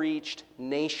unreached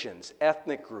nations,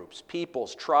 ethnic groups,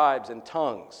 peoples, tribes, and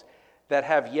tongues that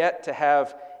have yet to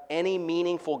have any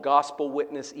meaningful gospel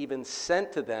witness even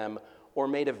sent to them or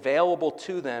made available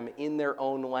to them in their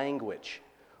own language.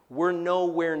 We're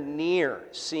nowhere near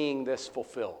seeing this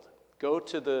fulfilled. Go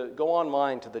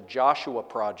online to the Joshua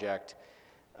Project.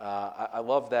 I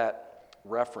love that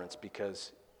reference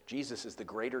because Jesus is the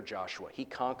greater Joshua. He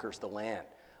conquers the land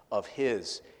of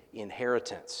his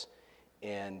inheritance.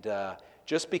 And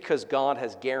just because God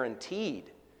has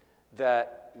guaranteed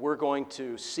that we're going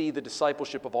to see the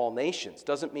discipleship of all nations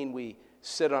doesn't mean we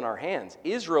sit on our hands.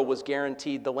 Israel was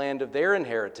guaranteed the land of their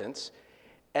inheritance,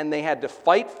 and they had to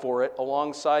fight for it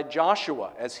alongside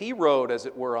Joshua as he rode, as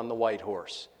it were, on the white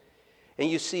horse. And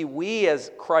you see, we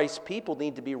as Christ's people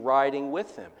need to be riding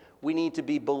with him. We need to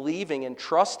be believing and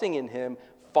trusting in him,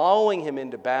 following him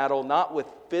into battle, not with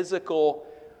physical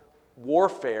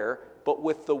warfare, but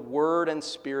with the word and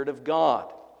spirit of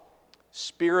God.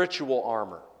 Spiritual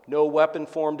armor. No weapon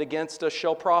formed against us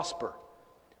shall prosper.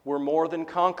 We're more than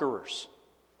conquerors.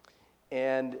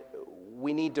 And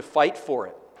we need to fight for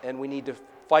it. And we need to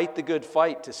fight the good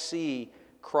fight to see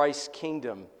Christ's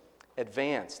kingdom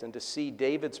advanced and to see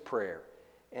David's prayer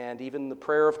and even the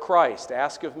prayer of Christ.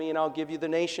 Ask of me and I'll give you the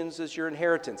nations as your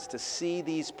inheritance. To see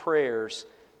these prayers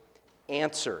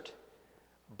answered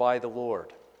by the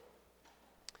Lord.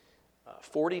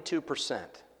 42%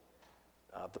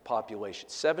 of the population,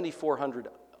 7,400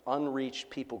 unreached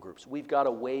people groups. We've got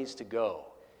a ways to go.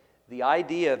 The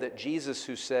idea that Jesus,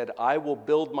 who said, I will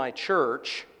build my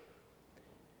church,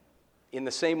 in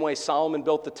the same way Solomon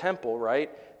built the temple,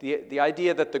 right? The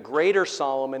idea that the greater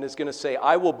Solomon is going to say,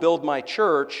 I will build my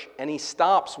church, and he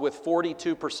stops with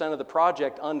 42% of the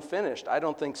project unfinished. I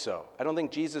don't think so. I don't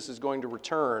think Jesus is going to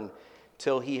return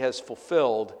till he has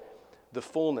fulfilled the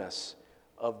fullness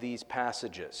of these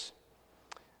passages.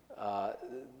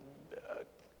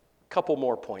 Couple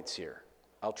more points here.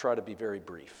 I'll try to be very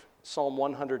brief. Psalm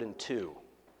 102.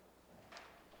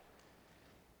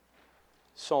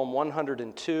 Psalm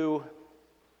 102,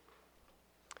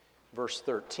 verse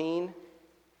 13.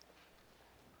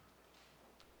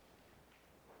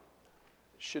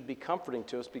 Should be comforting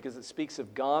to us because it speaks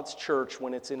of God's church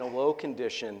when it's in a low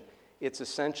condition. It's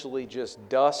essentially just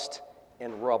dust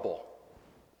and rubble.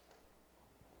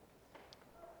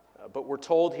 But we're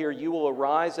told here, you will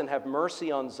arise and have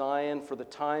mercy on Zion, for the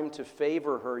time to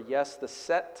favor her. Yes, the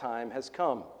set time has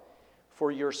come.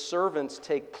 For your servants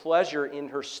take pleasure in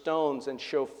her stones and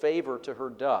show favor to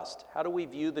her dust. How do we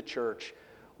view the church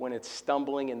when it's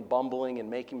stumbling and bumbling and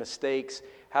making mistakes?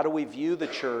 How do we view the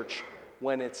church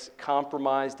when it's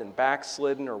compromised and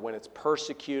backslidden, or when it's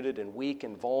persecuted and weak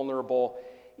and vulnerable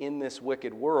in this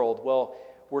wicked world? Well,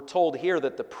 we're told here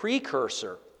that the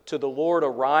precursor to the Lord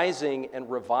arising and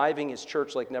reviving his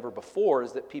church like never before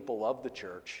is that people love the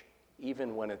church,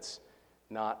 even when it's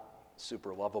not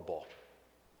super lovable.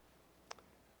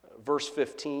 Verse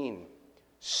 15,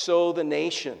 so the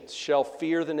nations shall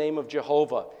fear the name of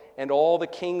Jehovah, and all the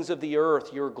kings of the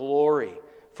earth your glory.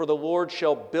 For the Lord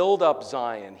shall build up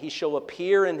Zion. He shall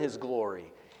appear in his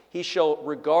glory. He shall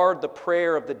regard the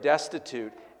prayer of the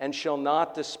destitute and shall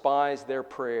not despise their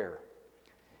prayer.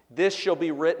 This shall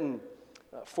be written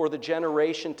for the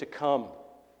generation to come.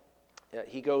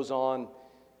 He goes on,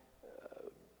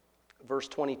 verse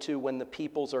 22, when the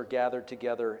peoples are gathered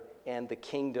together and the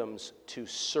kingdoms to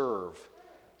serve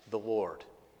the Lord.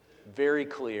 Very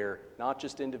clear, not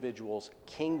just individuals,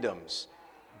 kingdoms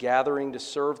gathering to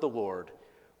serve the Lord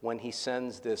when he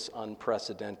sends this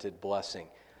unprecedented blessing.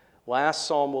 Last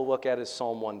psalm we'll look at is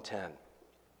Psalm 110.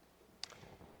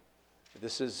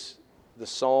 This is the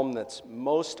psalm that's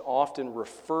most often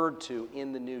referred to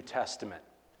in the New Testament.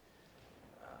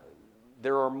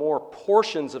 There are more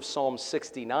portions of Psalm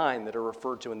 69 that are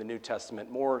referred to in the New Testament,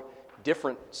 more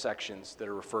different sections that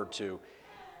are referred to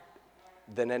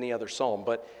than any other psalm.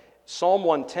 But Psalm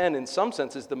 110, in some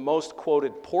sense, is the most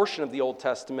quoted portion of the Old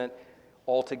Testament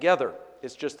altogether.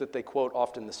 It's just that they quote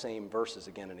often the same verses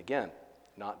again and again,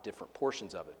 not different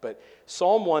portions of it. But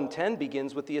Psalm 110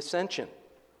 begins with the ascension.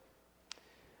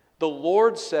 The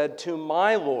Lord said to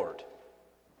my Lord,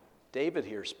 David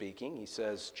here speaking, he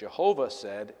says, Jehovah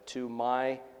said to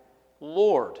my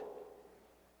Lord,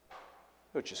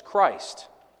 which is Christ,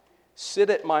 sit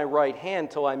at my right hand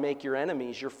till I make your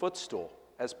enemies your footstool.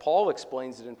 As Paul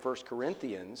explains it in 1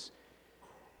 Corinthians,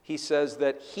 he says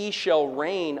that he shall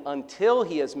reign until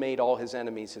he has made all his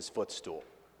enemies his footstool.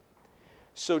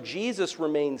 So Jesus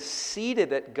remains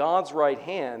seated at God's right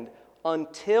hand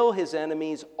until his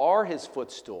enemies are his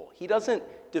footstool. He doesn't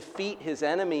defeat his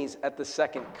enemies at the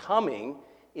second coming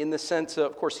in the sense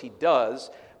of course he does,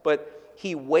 but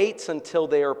he waits until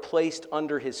they are placed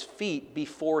under his feet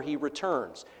before he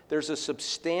returns. There's a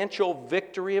substantial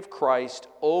victory of Christ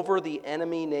over the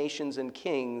enemy nations and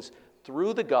kings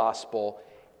through the gospel,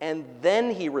 and then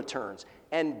he returns.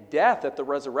 And death at the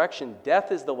resurrection,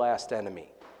 death is the last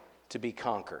enemy to be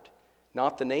conquered,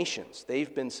 not the nations.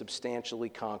 They've been substantially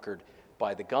conquered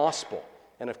by the gospel.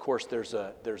 And of course, there's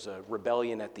a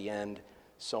rebellion at the end,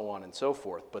 so on and so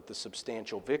forth. But the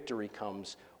substantial victory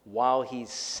comes while he's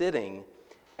sitting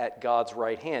at God's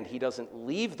right hand. He doesn't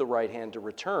leave the right hand to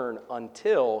return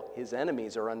until his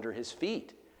enemies are under his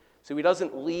feet. So he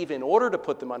doesn't leave in order to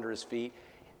put them under his feet.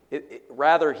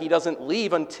 Rather, he doesn't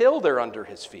leave until they're under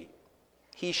his feet.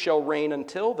 He shall reign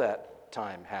until that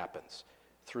time happens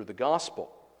through the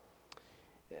gospel.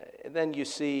 And then you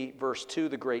see verse 2,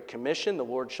 the Great Commission. The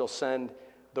Lord shall send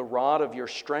the rod of your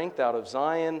strength out of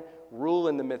Zion, rule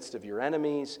in the midst of your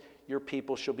enemies. Your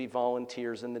people shall be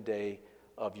volunteers in the day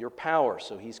of your power.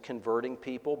 So he's converting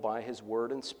people by his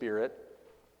word and spirit.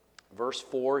 Verse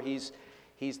 4, he's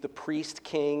the priest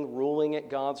king ruling at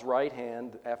God's right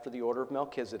hand after the order of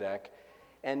Melchizedek.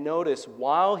 And notice,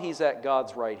 while he's at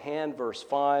God's right hand, verse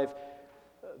 5,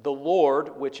 the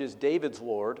Lord, which is David's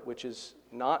Lord, which is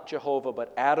not Jehovah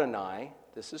but Adonai,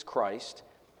 this is Christ,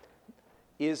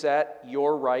 is at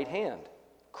your right hand.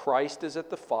 Christ is at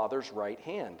the Father's right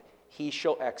hand. He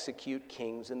shall execute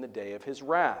kings in the day of his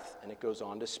wrath. And it goes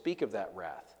on to speak of that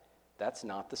wrath. That's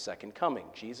not the second coming.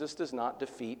 Jesus does not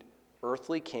defeat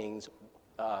earthly kings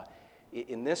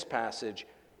in this passage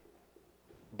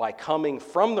by coming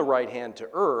from the right hand to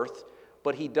earth,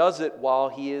 but he does it while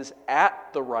he is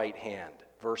at the right hand.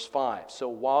 Verse 5. So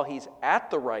while he's at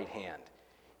the right hand,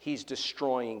 he's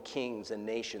destroying kings and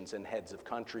nations and heads of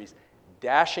countries,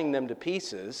 dashing them to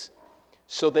pieces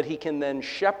so that he can then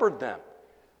shepherd them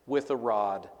with a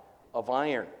rod of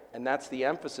iron. And that's the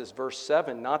emphasis, verse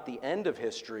 7, not the end of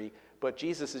history, but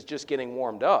Jesus is just getting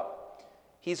warmed up.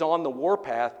 He's on the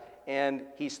warpath and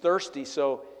he's thirsty,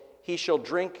 so he shall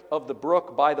drink of the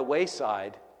brook by the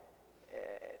wayside,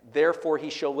 therefore he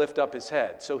shall lift up his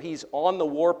head. So he's on the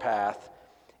warpath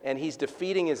and he's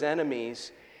defeating his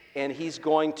enemies, and he's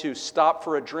going to stop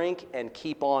for a drink and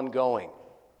keep on going.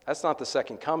 That's not the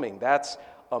second coming. That's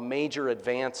a major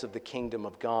advance of the kingdom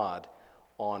of God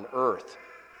on earth.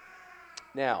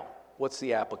 Now, what's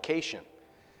the application?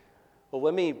 Well,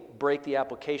 let me break the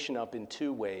application up in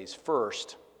two ways.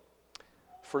 First,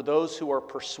 for those who are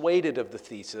persuaded of the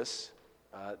thesis,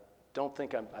 don't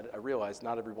think I realize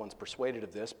not everyone's persuaded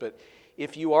of this, but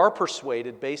if you are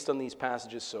persuaded based on these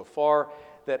passages so far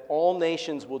that all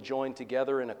nations will join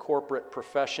together in a corporate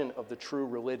profession of the true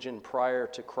religion prior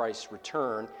to Christ's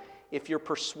return, if you're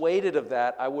persuaded of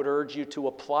that, I would urge you to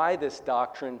apply this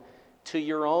doctrine to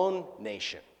your own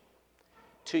nation,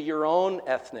 to your own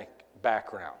ethnic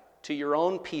background, to your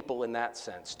own people in that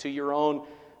sense, to your own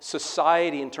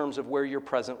society in terms of where you're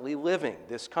presently living,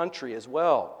 this country as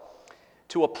well.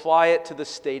 To apply it to the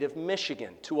state of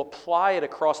Michigan, to apply it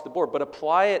across the board, but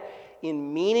apply it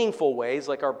in meaningful ways,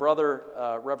 like our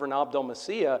brother Reverend Abdel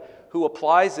Messiah, who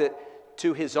applies it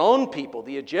to his own people,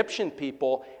 the Egyptian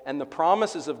people, and the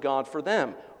promises of God for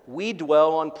them. We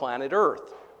dwell on planet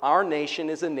Earth. Our nation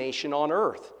is a nation on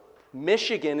earth.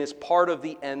 Michigan is part of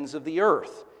the ends of the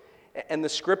earth. And the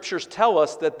scriptures tell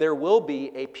us that there will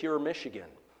be a pure Michigan.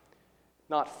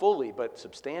 Not fully, but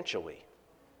substantially.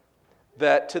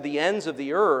 That to the ends of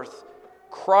the earth,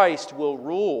 Christ will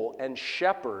rule and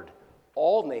shepherd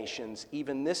all nations,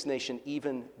 even this nation,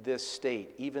 even this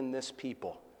state, even this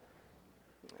people.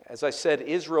 As I said,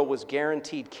 Israel was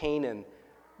guaranteed Canaan,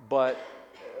 but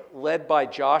led by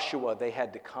Joshua, they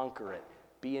had to conquer it.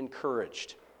 Be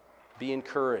encouraged. Be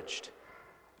encouraged.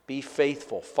 Be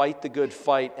faithful. Fight the good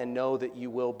fight and know that you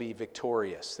will be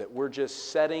victorious. That we're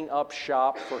just setting up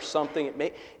shop for something.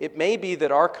 It may be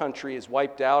that our country is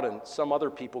wiped out and some other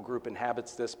people group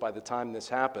inhabits this by the time this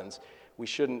happens. We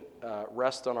shouldn't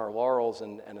rest on our laurels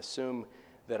and assume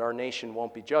that our nation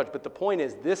won't be judged. But the point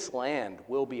is, this land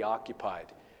will be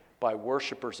occupied by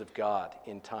worshipers of God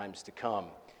in times to come,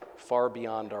 far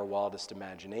beyond our wildest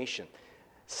imagination.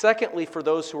 Secondly, for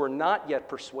those who are not yet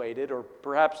persuaded, or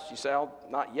perhaps you say, oh,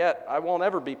 not yet, I won't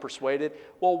ever be persuaded.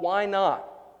 Well, why not?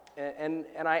 And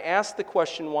I ask the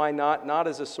question, why not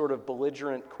as a sort of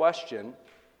belligerent question,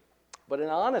 but an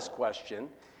honest question.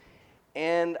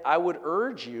 And I would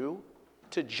urge you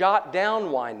to jot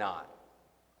down why not.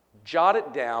 Jot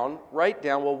it down, write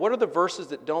down, well, what are the verses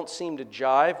that don't seem to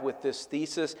jive with this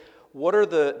thesis? What are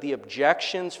the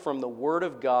objections from the Word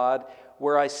of God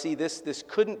where I see this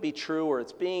couldn't be true, or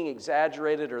it's being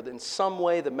exaggerated, or in some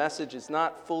way the message is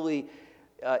not fully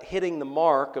hitting the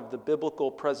mark of the biblical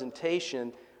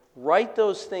presentation? Write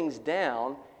those things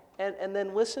down and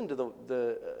then listen to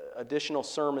the additional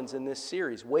sermons in this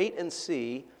series. Wait and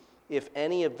see if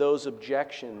any of those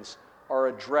objections are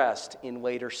addressed in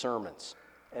later sermons.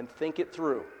 And think it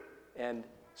through and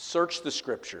search the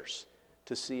Scriptures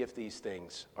to see if these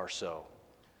things are so.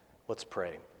 Let's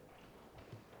pray.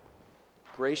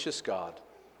 Gracious God,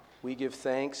 we give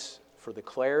thanks for the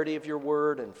clarity of your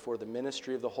word and for the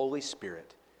ministry of the Holy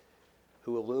Spirit,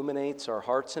 who illuminates our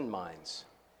hearts and minds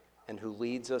and who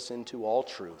leads us into all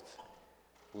truth.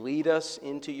 Lead us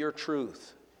into your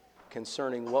truth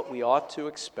concerning what we ought to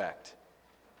expect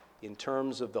in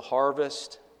terms of the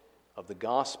harvest of the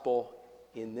gospel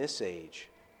in this age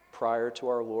prior to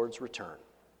our Lord's return.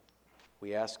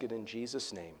 We ask it in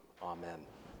Jesus' name. Amen.